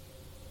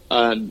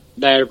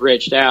that have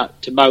reached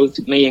out to both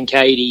me and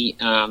Katie.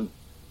 When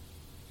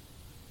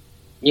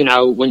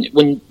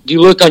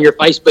you look on your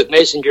Facebook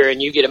Messenger and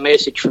you get a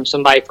message from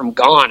somebody from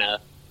Ghana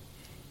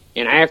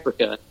in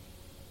Africa,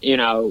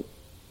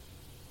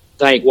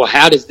 think, well,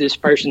 how does this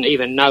person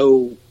even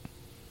know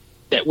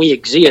that we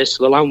exist,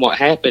 let alone what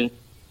happened?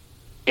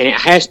 And it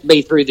has to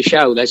be through the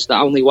show. That's the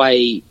only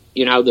way,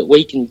 that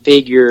we can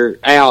figure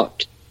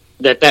out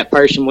that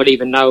person would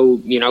even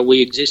know,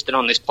 we existed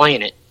on this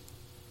planet.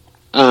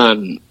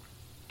 And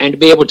to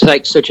be able to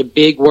take such a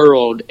big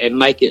world and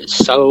make it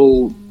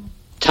so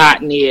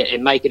tight-knit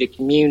and make it a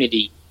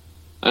community,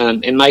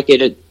 and make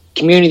it a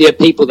community of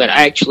people that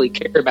actually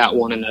care about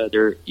one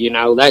another,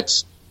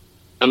 that's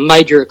a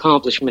major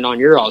accomplishment on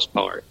your all's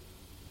part.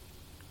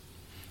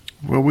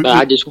 Well,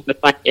 I just want to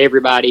thank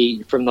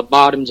everybody from the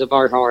bottoms of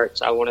our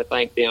hearts. I want to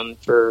thank them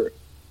for,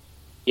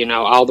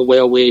 all the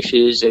well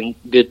wishes and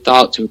good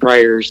thoughts and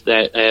prayers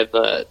that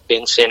have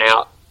been sent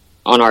out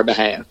on our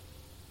behalf.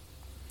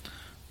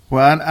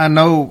 Well, I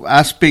know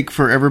I speak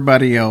for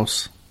everybody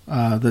else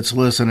that's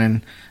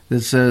listening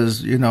that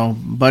says,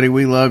 buddy,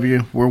 we love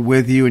you. We're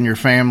with you and your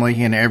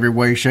family in every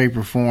way, shape,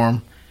 or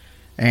form.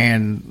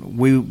 And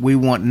we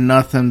want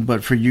nothing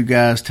but for you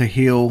guys to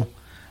heal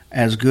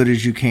as good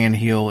as you can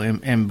heal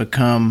and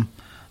become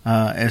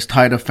as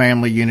tight a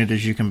family unit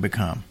as you can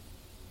become.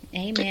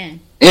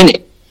 Amen.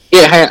 And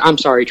I'm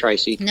sorry,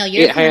 Tracy. No,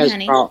 you're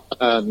fine,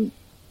 honey.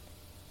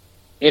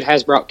 It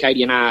has brought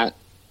Katie and I,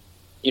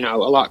 a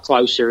lot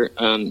closer.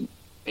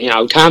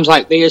 Times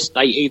like this,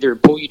 they either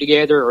pull you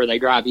together or they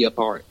drive you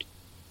apart.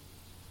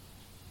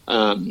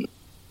 And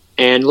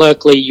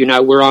luckily,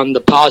 we're on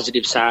the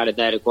positive side of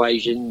that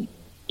equation,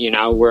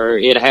 where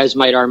it has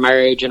made our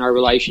marriage and our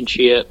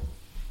relationship,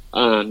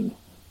 and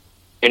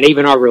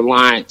even our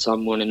reliance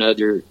on one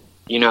another,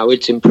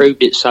 it's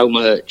improved it so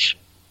much.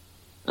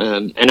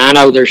 And I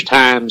know there's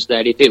times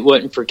that if it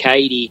wasn't for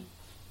Katie,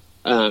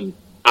 I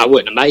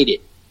wouldn't have made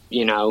it.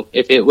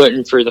 If it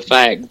wasn't for the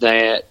fact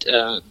that,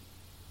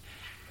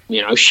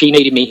 she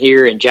needed me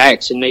here, and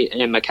Jackson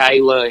and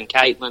Michaela and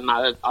Caitlin,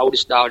 my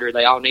oldest daughter,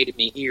 they all needed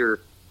me here.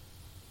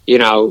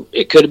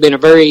 It could have been a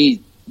very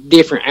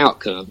different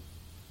outcome.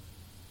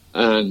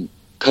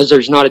 Because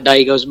there's not a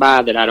day goes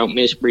by that I don't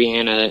miss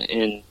Brianna,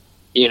 and,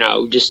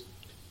 just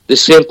the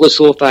simplest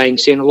little thing,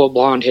 seeing a little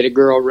blonde-headed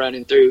girl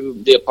running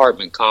through the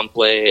apartment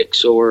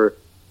complex, or,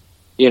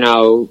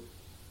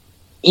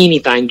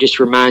 anything just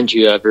reminds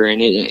you of her, and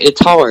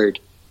it's hard.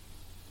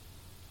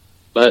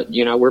 But,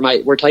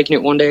 we're taking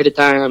it one day at a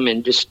time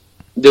and just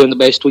doing the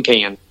best we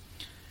can.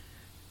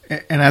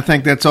 And I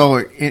think that's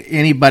all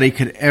anybody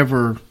could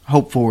ever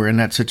hope for in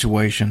that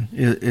situation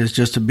is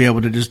just to be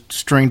able to just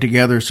string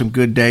together some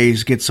good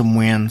days, get some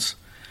wins,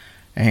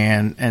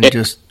 and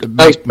just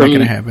make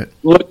it a habit.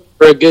 Look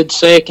for a good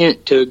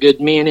second to a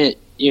good minute,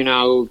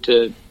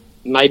 to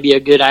maybe a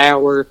good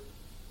hour.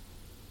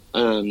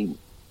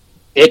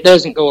 It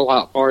doesn't go a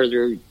lot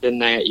farther than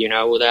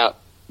that, without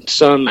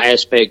some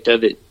aspect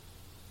of it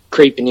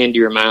creeping into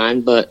your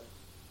mind. But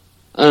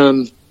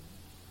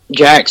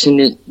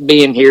Jackson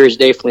being here is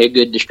definitely a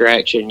good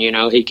distraction.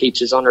 He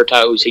keeps us on our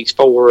toes. He's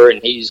 4,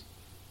 and he's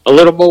a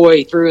little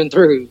boy through and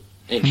through,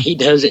 and he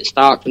doesn't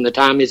stop from the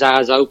time his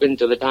eyes open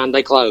to the time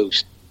they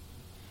close.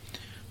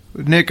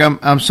 Nick,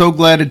 I'm so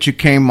glad that you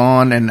came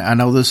on, and I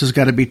know this has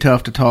got to be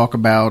tough to talk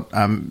about.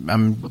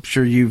 I'm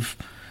sure you've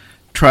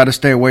tried to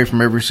stay away from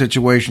every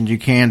situation you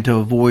can to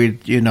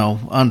avoid,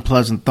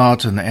 unpleasant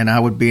thoughts, and I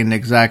would be in the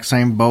exact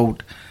same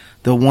boat.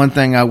 The one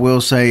thing I will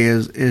say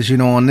is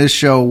on this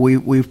show,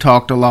 we've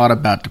talked a lot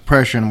about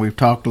depression. We've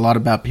talked a lot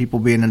about people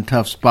being in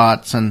tough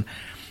spots and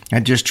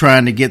just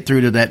trying to get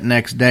through to that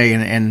next day.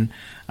 And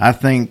I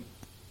think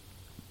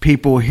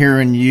people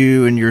hearing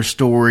you and your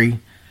story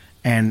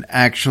and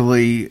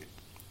actually,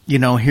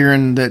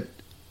 hearing that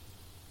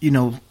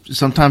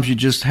sometimes you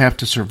just have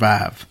to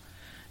survive.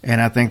 And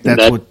I think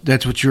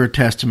that's what you're a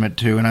testament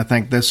to. And I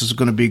think this is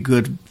going to be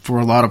good for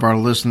a lot of our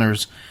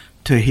listeners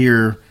to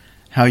hear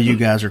how you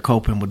guys are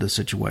coping with the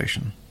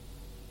situation.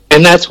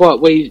 And that's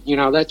what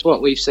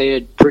we've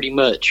said pretty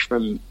much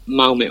from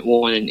moment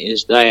one,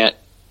 is that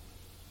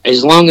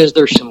as long as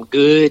there's some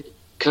good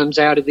comes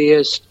out of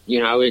this,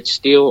 it's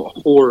still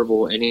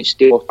horrible and it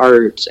still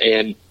hurts.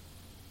 And,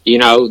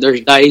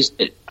 there's days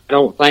that I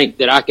don't think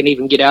that I can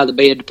even get out of the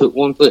bed to put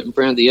one foot in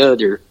front of the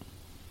other.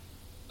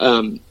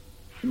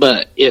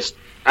 But if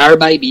our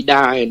baby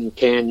dying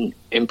can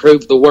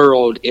improve the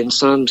world in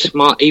some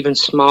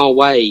small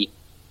way,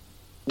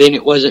 then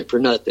it wasn't for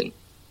nothing.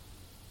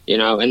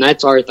 And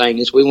that's our thing,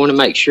 is we want to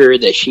make sure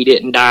that she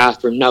didn't die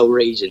for no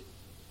reason,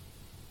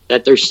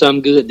 that there's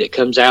some good that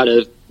comes out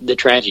of the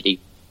tragedy.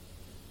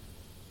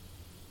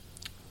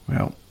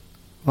 Well,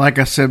 like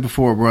I said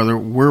before, brother,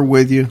 we're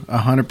with you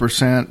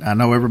 100%. I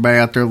know everybody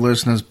out there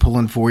listening is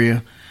pulling for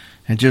you,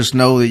 and just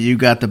know that you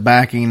got the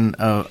backing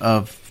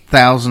of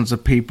thousands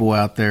of people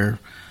out there,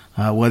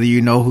 whether you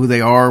know who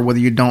they are, whether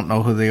you don't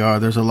know who they are.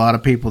 There's a lot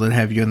of people that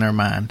have you in their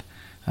mind,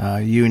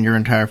 you and your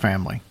entire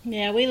family.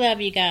 Yeah, we love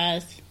you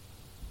guys.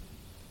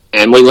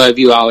 And we love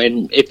you all.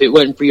 And if it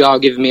wasn't for y'all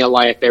giving me a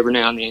laugh every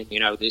now and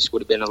then, this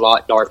would have been a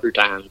lot darker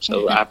time.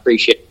 So I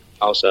appreciate it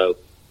also.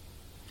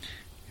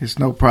 It's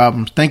no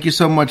problem. Thank you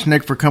so much,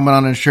 Nick, for coming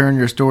on and sharing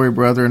your story,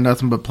 brother, and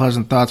nothing but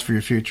pleasant thoughts for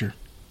your future.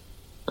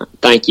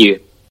 Thank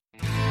you.